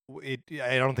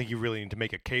 I don't think you really need to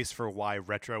make a case for why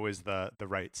Retro is the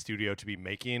right studio to be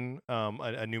making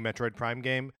a new Metroid Prime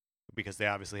game, because they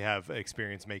obviously have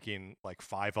experience making like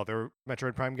 5 other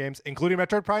Metroid Prime games, including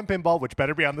Metroid Prime Pinball, which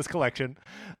better be on this collection.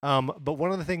 But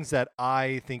one of the things that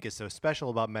I think is so special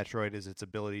about Metroid is its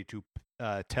ability to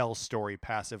tell story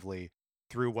passively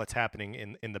through what's happening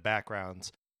in the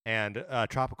backgrounds. And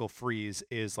Tropical Freeze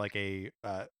is like a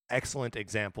excellent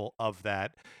example of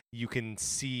that. You can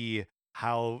see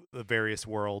how the various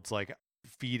worlds like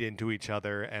feed into each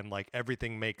other, and like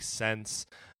everything makes sense.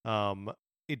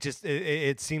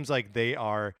 It seems like they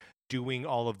are doing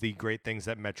all of the great things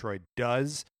that Metroid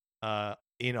does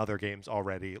in other games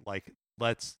already. Like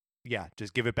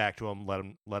just give it back to them.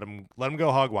 Let them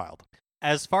go hog wild.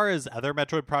 As far as other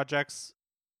Metroid projects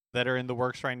that are in the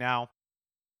works right now,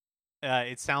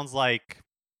 it sounds like,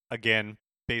 again,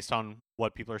 based on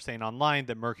what people are saying online,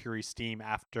 that Mercury Steam,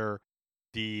 after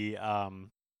the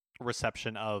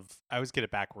reception of, I always get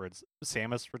it backwards,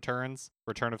 Samus Returns,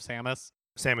 Return of Samus.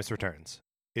 Samus Returns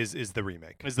is the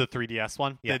remake. Is the 3DS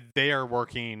one. Yeah. They are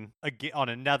working on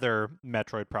another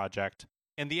Metroid project.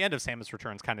 And the end of Samus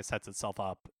Returns kind of sets itself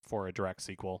up for a direct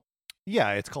sequel.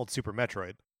 Yeah, it's called Super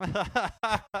Metroid.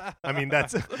 I mean,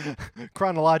 that's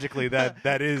chronologically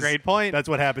that is great point. That's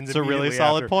what happens. It's a really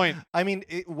solid point. I mean,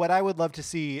 what I would love to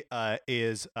see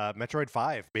is Metroid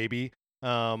 5, baby.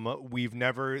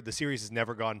 The series has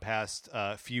never gone past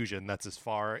Fusion. That's as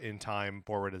far in time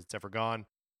forward as it's ever gone.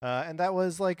 And that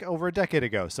was like over a decade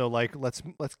ago. So like let's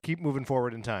keep moving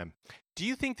forward in time. Do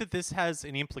you think that this has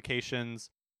any implications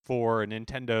for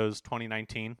Nintendo's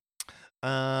 2019?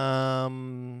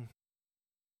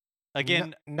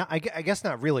 Again, no, I guess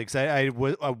not really, because I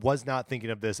was not thinking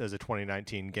of this as a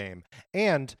 2019 game,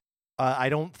 and I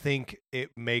don't think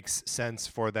it makes sense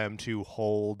for them to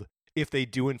hold, if they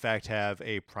do in fact have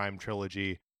a Prime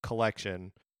Trilogy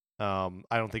collection. I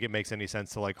don't think it makes any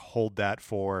sense to like hold that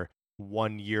for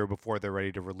 1 year before they're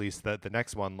ready to release the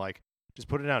next one. Like, just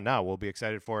put it out now. We'll be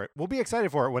excited for it. We'll be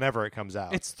excited for it whenever it comes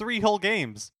out. it's 3 whole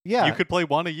games. Yeah. You could play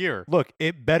one a year. Look,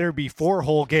 it better be 4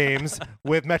 whole games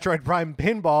with Metroid Prime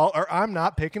Pinball, or I'm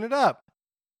not picking it up.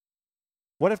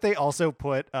 What if they also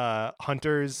put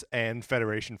Hunters and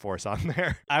Federation Force on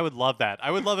there? I would love that.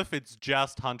 I would love if it's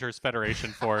just Hunters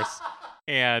Federation Force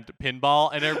and Pinball,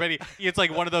 and everybody, it's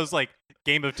like one of those like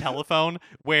game of telephone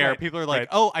where Right, people are like, right.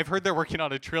 oh, I've heard they're working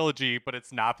on a trilogy, but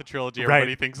it's not the trilogy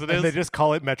everybody thinks it is. And they just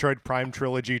call it Metroid Prime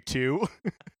Trilogy 2.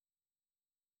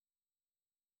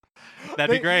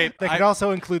 That'd be great. They could also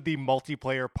include the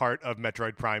multiplayer part of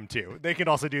Metroid Prime 2. They could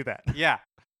also do that. Yeah.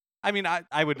 I mean,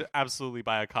 I would absolutely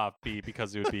buy a copy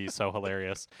because it would be so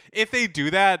hilarious. If they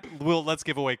do that, let's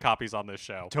give away copies on this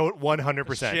show.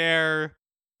 100%. Share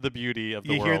the beauty of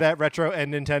the You world. hear that, Retro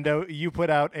and Nintendo? You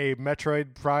put out a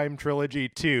Metroid Prime Trilogy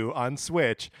 2 on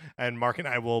Switch, and Mark and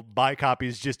I will buy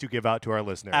copies just to give out to our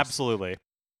listeners. Absolutely.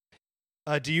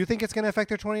 Do you think it's going to affect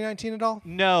their 2019 at all?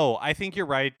 No, I think you're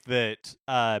right that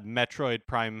Metroid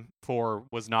Prime 4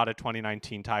 was not a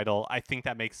 2019 title. I think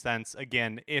that makes sense.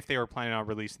 Again, if they were planning on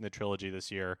releasing the trilogy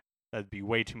this year, that'd be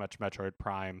way too much Metroid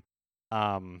Prime.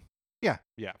 Yeah.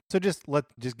 Yeah. So just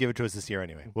give it to us this year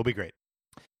anyway. We'll be great.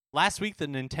 Last week, the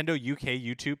Nintendo UK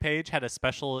YouTube page had a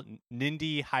special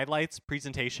Nindy highlights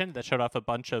presentation that showed off a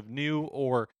bunch of new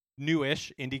or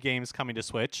newish indie games coming to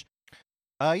Switch.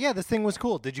 Yeah, this thing was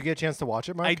cool. Did you get a chance to watch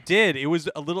it, Mark? I did. It was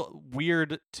a little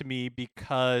weird to me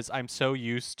because I'm so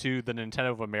used to the Nintendo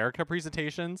of America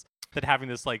presentations that having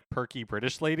this like perky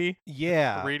British lady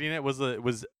reading it was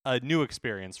a new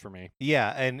experience for me.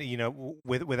 Yeah, and you know,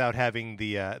 without having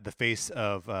the face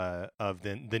of the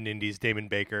Nindies, Damon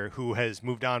Baker, who has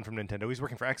moved on from Nintendo. He's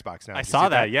working for Xbox now. I Did you saw see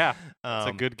that. Yeah, it's a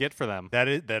Um, good get for them. That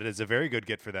is a very good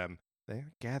get for them.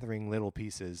 They're gathering little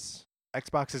pieces.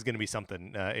 Xbox is going to be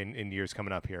something in years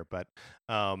coming up here, but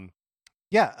it's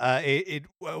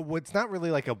not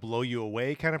really like a blow you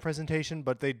away kind of presentation,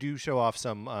 but they do show off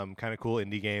some kind of cool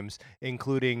indie games,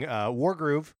 including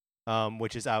Wargroove,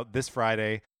 which is out this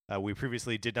Friday. We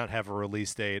previously did not have a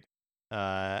release date,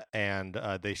 and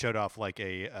they showed off like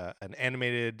an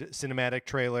animated cinematic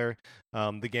trailer.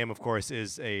 The game, of course,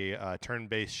 is a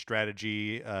turn-based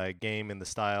strategy game in the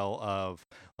style of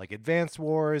like Advanced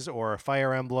Wars or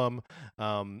Fire Emblem,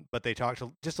 but they talked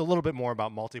just a little bit more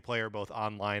about multiplayer, both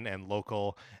online and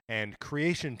local, and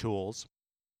creation tools.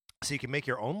 So you can make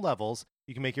your own levels,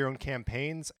 you can make your own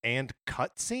campaigns and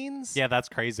cutscenes. Yeah, that's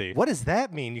crazy. What does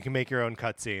that mean? You can make your own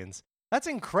cutscenes. That's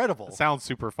incredible. It sounds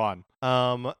super fun.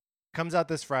 Comes out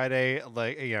this Friday.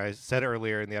 Like I said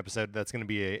earlier in the episode, that's going to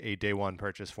be a day one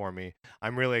purchase for me.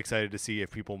 I'm really excited to see if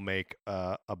people make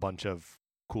a bunch of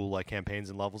cool like campaigns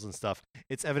and levels and stuff.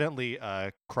 It's evidently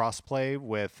cross-play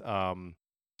with Xbox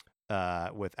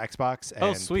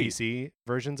and PC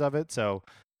versions of it. So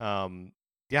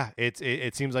yeah,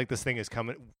 it seems like this thing is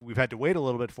coming. We've had to wait a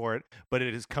little bit for it, but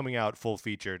it is coming out full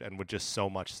featured and with just so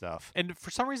much stuff. And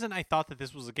for some reason, I thought that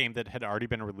this was a game that had already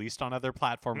been released on other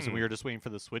platforms, and we were just waiting for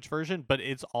the Switch version. But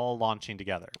it's all launching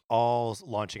together, all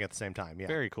launching at the same time. Yeah,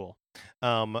 very cool.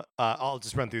 I'll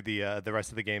just run through the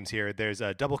rest of the games here. There's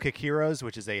Double Kick Heroes,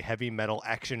 which is a heavy metal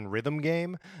action rhythm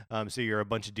game. So you're a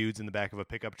bunch of dudes in the back of a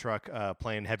pickup truck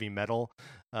playing heavy metal,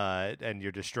 and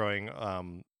you're destroying.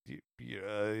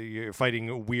 You're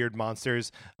fighting weird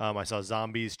monsters. I saw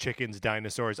zombies, chickens,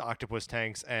 dinosaurs, octopus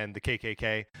tanks, and the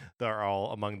KKK. They're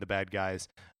all among the bad guys.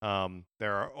 There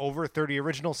are over 30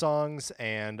 original songs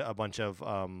and a bunch of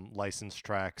licensed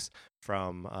tracks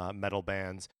from metal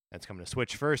bands. That's coming to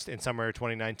Switch first in summer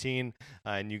 2019,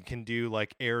 and you can do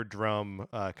like air drum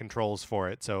controls for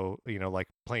it. So like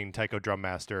playing Taiko Drum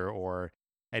Master or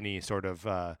any sort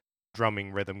of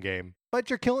drumming rhythm game, but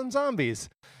you're killing zombies,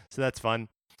 so that's fun.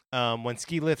 When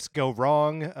ski lifts go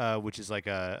wrong, which is like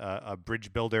a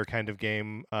bridge builder kind of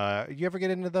game. You ever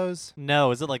get into those?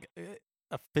 No, is it like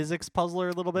a physics puzzler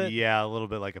a little bit? Yeah, a little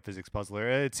bit like a physics puzzler.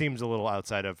 It seems a little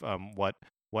outside of what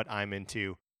I'm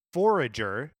into.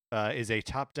 Forager is a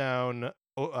top-down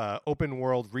open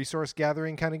world resource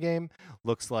gathering kind of game.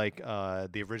 Looks like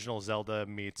the original Zelda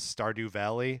meets Stardew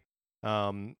Valley.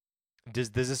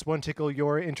 Does this one tickle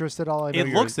your interest at all? I know It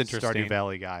you're looks a interesting. Stardew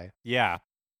Valley guy. Yeah.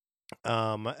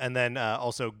 And then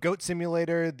also Goat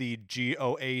Simulator, the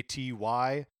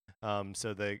GOATY.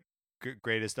 So the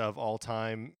greatest of all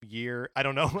time year. I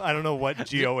don't know what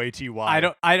GOATY. I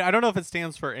don't know if it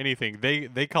stands for anything.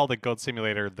 They called it Goat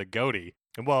Simulator the Goaty.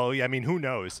 Well, I mean, who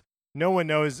knows? No one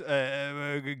knows.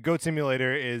 Goat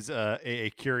Simulator is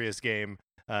a curious game.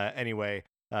 Anyway,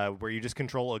 where you just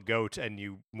control a goat and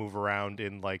you move around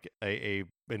in like a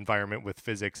environment with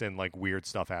physics and like weird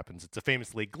stuff happens. It's a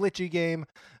famously glitchy game,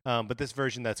 but this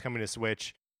version that's coming to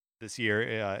Switch this year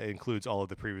includes all of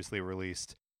the previously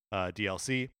released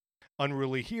DLC.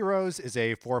 Unruly Heroes is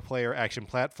a 4-player action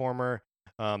platformer.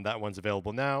 That one's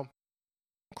available now.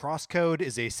 Crosscode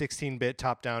is a 16-bit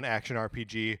top-down action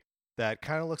RPG that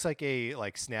kind of looks like a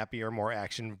snappier, more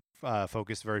action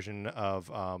focused version of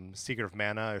Secret of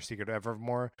Mana or Secret of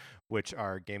Evermore, which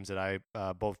are games that I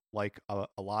both like a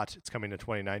lot. It's coming to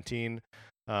 2019.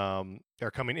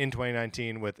 They're coming in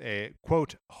 2019 with a,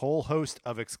 quote, whole host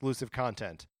of exclusive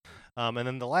content. And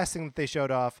then the last thing that they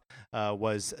showed off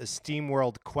was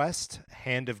SteamWorld Quest: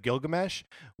 Hand of Gilgamesh,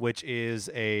 which is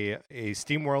a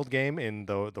SteamWorld game in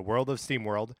the world of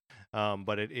SteamWorld,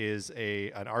 but it is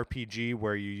an RPG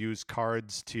where you use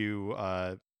cards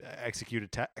to execute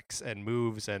attacks and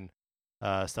moves and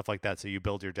stuff like that. So you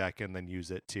build your deck and then use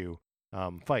it to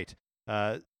fight,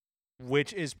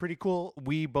 which is pretty cool.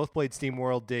 We both played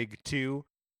SteamWorld Dig 2,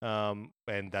 and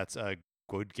that's a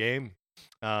good game.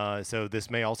 So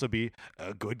this may also be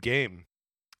a good game.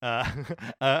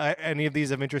 Any of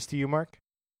these of interest to you, Mark?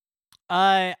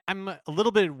 I'm a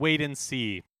little bit wait and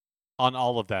see on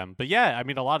all of them. But yeah, I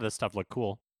mean, a lot of this stuff looked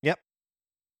cool. Yep.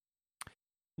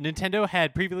 Nintendo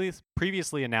had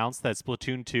previously announced that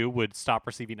Splatoon 2 would stop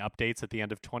receiving updates at the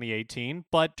end of 2018,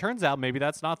 but turns out maybe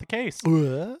that's not the case.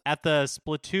 At the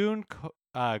Splatoon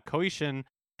Koishin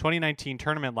 2019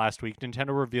 tournament last week,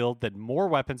 Nintendo revealed that more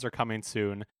weapons are coming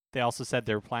soon. They also said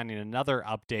they're planning another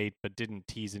update, but didn't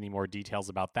tease any more details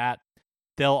about that.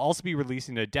 They'll also be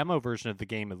releasing a demo version of the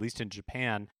game, at least in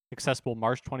Japan, accessible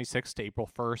March 26th to April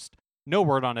 1st. No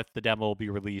word on if the demo will be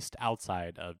released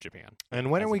outside of Japan.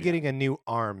 And when are we getting a new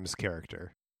ARMS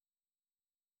character?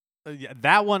 Yeah,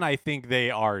 that one, I think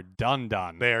they are done.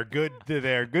 They are good.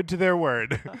 They are good to their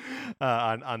word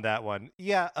on that one.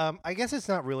 Yeah, I guess it's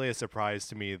not really a surprise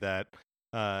to me that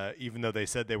even though they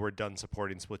said they were done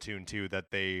supporting Splatoon 2, that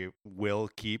they will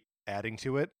keep adding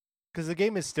to it, because the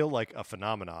game is still like a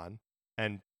phenomenon,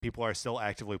 and people are still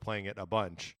actively playing it a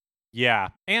bunch. Yeah,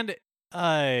 and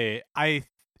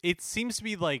it seems to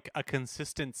be like a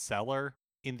consistent seller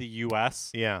in the US.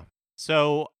 Yeah.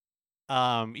 So,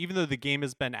 even though the game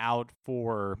has been out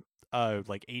for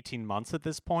like 18 months at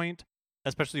this point,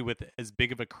 especially with as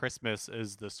big of a Christmas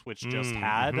as the Switch just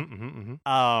had,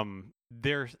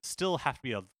 there still have to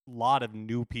be a lot of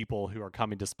new people who are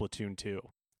coming to Splatoon 2.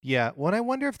 Yeah. Well, I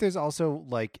wonder if there's also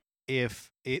like,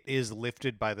 if it is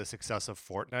lifted by the success of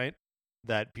Fortnite,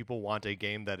 that people want a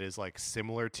game that is like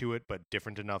similar to it but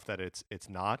different enough that it's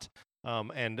not.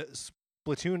 And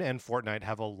Splatoon and Fortnite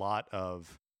have a lot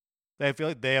of, I feel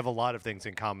like they have a lot of things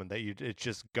in common, that it's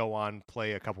just go on,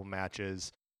 play a couple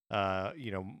matches,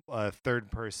 a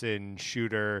third person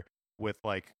shooter with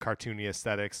like cartoony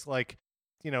aesthetics. Like,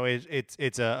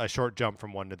 it's a short jump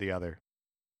from one to the other.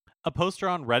 A poster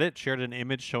on Reddit shared an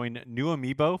image showing new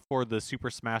amiibo for the Super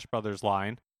Smash Bros.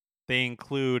 Line. They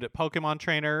include Pokemon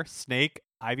Trainer, Snake,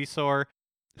 Ivysaur,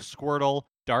 Squirtle,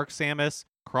 Dark Samus,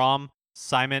 Chrom,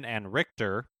 Simon, and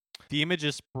Richter. The image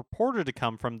is purported to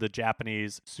come from the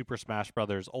Japanese Super Smash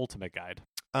Bros. Ultimate Guide.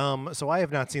 So I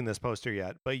have not seen this poster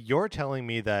yet, but you're telling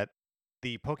me that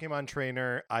the Pokemon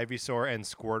Trainer, Ivysaur, and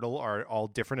Squirtle are all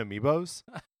different amiibos?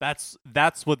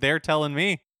 That's what they're telling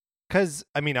me. Because,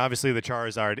 I mean, obviously the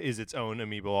Charizard is its own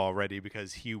amiibo already,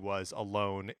 because he was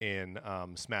alone in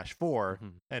Smash 4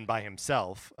 and by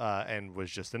himself and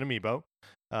was just an amiibo.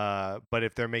 But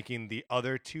if they're making the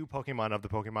other two Pokemon of the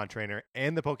Pokemon Trainer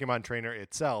and the Pokemon Trainer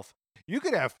itself, you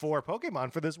could have 4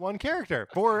 Pokemon for this one character,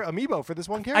 4 amiibo for this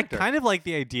one character. I kind of like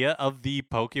the idea of the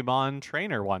Pokemon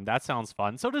Trainer one. That sounds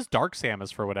fun. So does Dark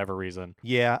Samus for whatever reason.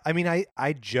 Yeah, I mean,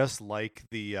 I just like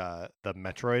the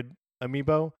Metroid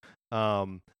amiibo.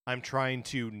 I'm trying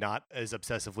to not as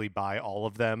obsessively buy all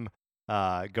of them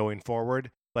going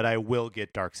forward, but I will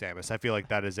get Dark Samus. I feel like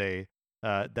that is a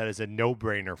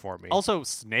no-brainer for me. Also,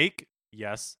 Snake,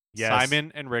 yes. Yes.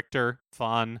 Simon and Richter,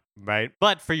 fun. Right?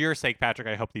 But for your sake, Patrick,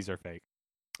 I hope these are fake.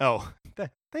 Oh,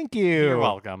 thank you. You're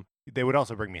welcome. They would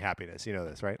also bring me happiness. You know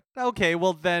this, right? Okay,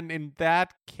 well then, in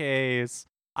that case,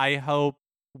 I hope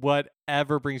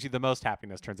whatever brings you the most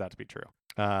happiness turns out to be true.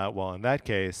 Well, in that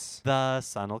case, The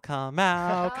sun will come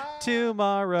out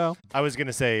tomorrow. I was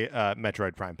gonna say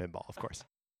Metroid Prime Pinball, of course.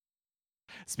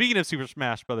 Speaking of Super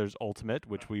Smash Bros. Ultimate,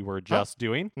 which we were just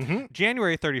doing, Mm-hmm.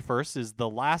 January 31st is the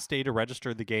last day to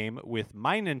register the game with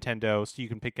My Nintendo so you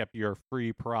can pick up your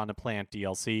free Piranha Plant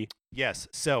DLC. Yes.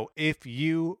 So if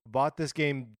you bought this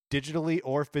game digitally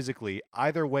or physically,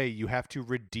 either way, you have to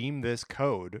redeem this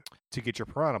code to get your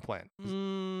Piranha Plant.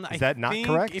 I that not think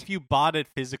correct? If you bought it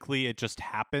physically, it just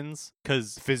happens.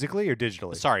 Because, Physically or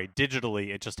digitally? sorry,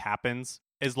 digitally, it just happens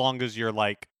as long as you're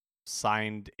like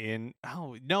signed in.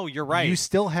 Oh, no, you're right. You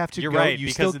still have to You're go. right, You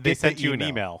because still they get sent the you an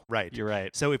email. Right. You're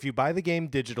right. So if you buy the game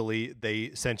digitally,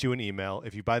 they sent you an email.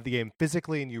 If you buy the game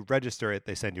physically and you register it,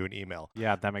 they send you an email.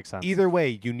 Yeah, that makes sense. Either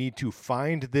way, you need to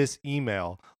find this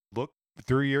email, look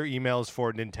through your emails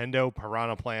for Nintendo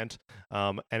Piranha Plant.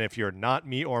 And if you're not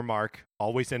me or Mark,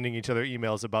 always sending each other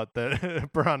emails about the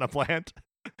Piranha Plant,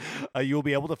 you'll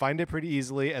be able to find it pretty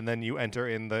easily. And then you enter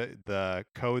in the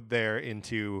code there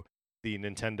into the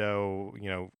Nintendo,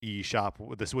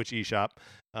 eShop, the Switch eShop,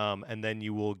 and then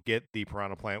you will get the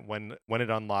Piranha Plant when it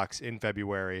unlocks in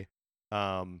February.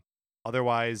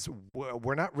 Otherwise,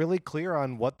 we're not really clear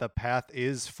on what the path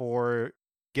is for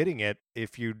getting it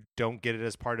if you don't get it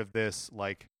as part of this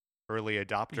like early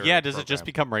adopter. Yeah, does it just program.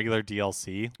 become regular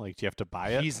DLC? Like, do you have to buy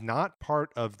it? He's not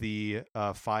part of the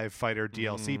 5-fighter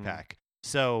DLC pack.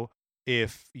 So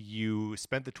if you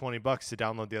spent the $20 to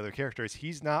download the other characters,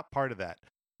 he's not part of that.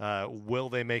 Will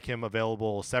they make him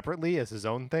available separately as his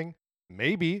own thing?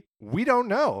 Maybe. We don't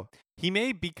know. He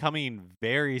may be coming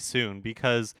very soon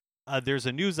because there's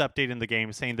a news update in the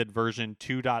game saying that version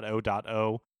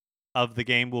 2.0.0 of the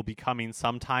game will be coming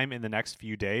sometime in the next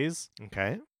few days.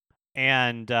 Okay.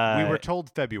 And we were told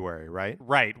February, right?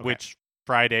 Right, Okay. which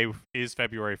Friday is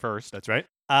February 1st. That's right.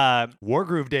 Um,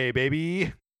 Wargroove Day,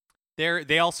 baby.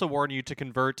 they also warn you to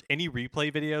convert any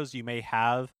replay videos you may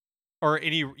have, or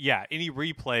any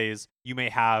replays you may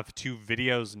have to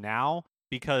videos now,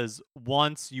 because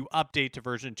once you update to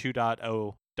version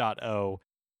 2.0.0,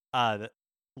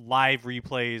 live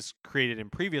replays created in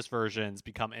previous versions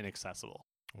become inaccessible.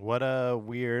 What a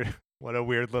weird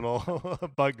little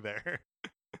bug there.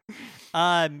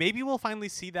 Maybe we'll finally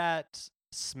see that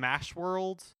Smash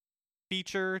World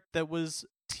feature that was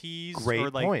teased Great or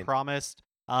like point. promised.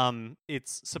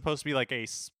 It's supposed to be like a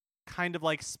kind of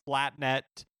like Splatnet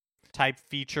type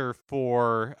feature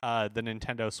for the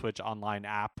Nintendo Switch Online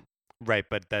app. Right,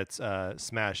 but that's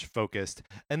Smash focused.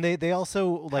 And they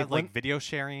also Like like video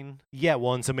sharing. yeah,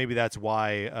 well, and so maybe that's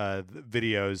why the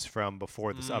videos from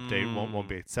before this update won't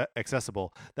be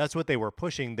accessible. That's what they were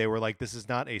pushing. They were like, this is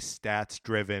not a stats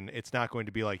driven. It's not going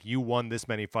to be like you won this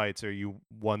many fights or you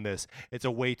won this. It's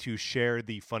a way to share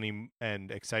the funny and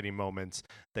exciting moments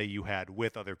that you had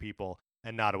with other people,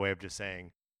 and not a way of just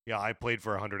saying, yeah, I played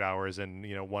for 100 hours and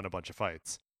won a bunch of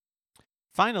fights.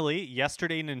 Finally,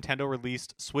 yesterday Nintendo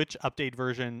released Switch Update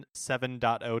version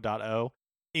 7.0.0.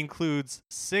 Includes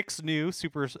 6 new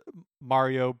Super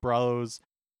Mario Bros.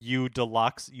 U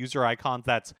Deluxe user icons.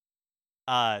 That's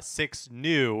 6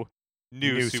 new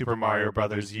Super Mario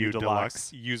Bros. U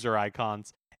Deluxe user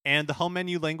icons. And the home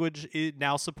menu language, it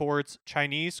now supports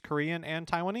Chinese, Korean, and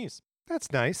Taiwanese.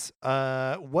 That's nice.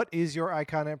 What is your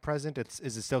icon at present?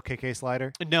 Is it still KK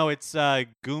Slider? No, it's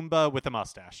Goomba with a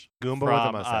mustache. Goomba from, with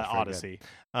a mustache. Very Odyssey.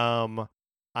 good.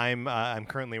 I'm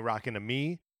currently rocking a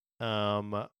me.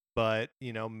 But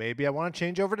maybe I want to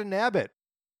change over to Nabbit.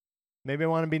 Maybe I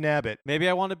want to be Nabbit. Maybe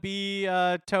I want to be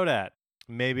Toadette.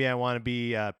 Maybe I want to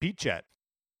be Peachette.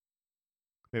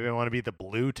 Maybe I want to be the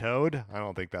Blue Toad. I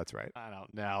don't think that's right. I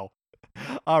don't know.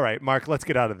 All right, Mark, let's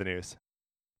get out of the news.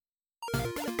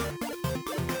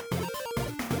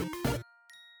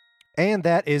 And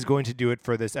that is going to do it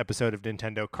for this episode of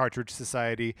Nintendo Cartridge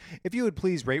Society. If you would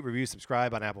please rate, review,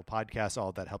 subscribe on Apple Podcasts, all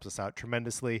of that helps us out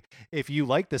tremendously. If you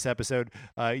like this episode,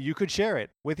 you could share it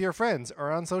with your friends or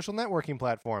on social networking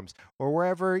platforms or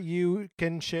wherever you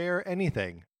can share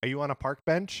anything. Are you on a park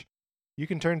bench? You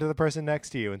can turn to the person next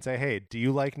to you and say, hey, do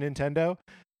you like Nintendo?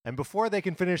 And before they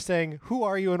can finish saying, who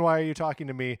are you and why are you talking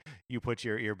to me, you put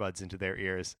your earbuds into their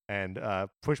ears and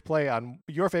push play on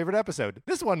your favorite episode.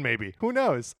 This one, maybe. Who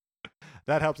knows?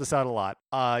 That helps us out a lot.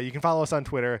 You can follow us on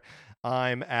Twitter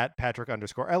I'm at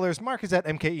Patrick_Ellers. Mark is at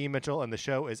MKE Mitchell, and the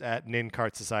show is at Nin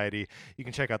Kart Society. You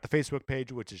can check out the Facebook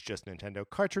page, which is just Nintendo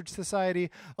Cartridge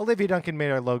Society. Olivia Duncan made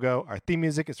our logo. Our theme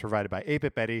music is provided by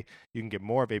 8-Bit Betty. You can get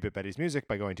more of 8-Bit Betty's music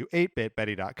by going to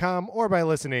 8bitbetty.com or by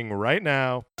listening right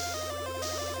now.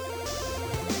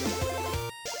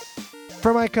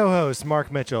 For my co-host,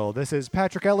 Mark Mitchell, this is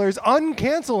Patrick Ellers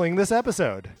uncanceling this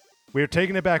episode. We're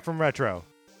taking it back from Retro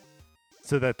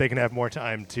so that they can have more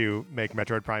time to make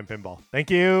Metroid Prime Pinball. Thank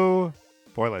you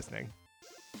for listening.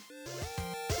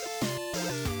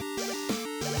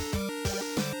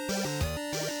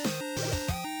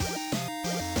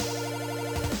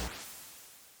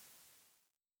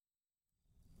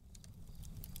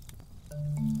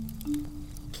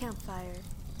 Campfire.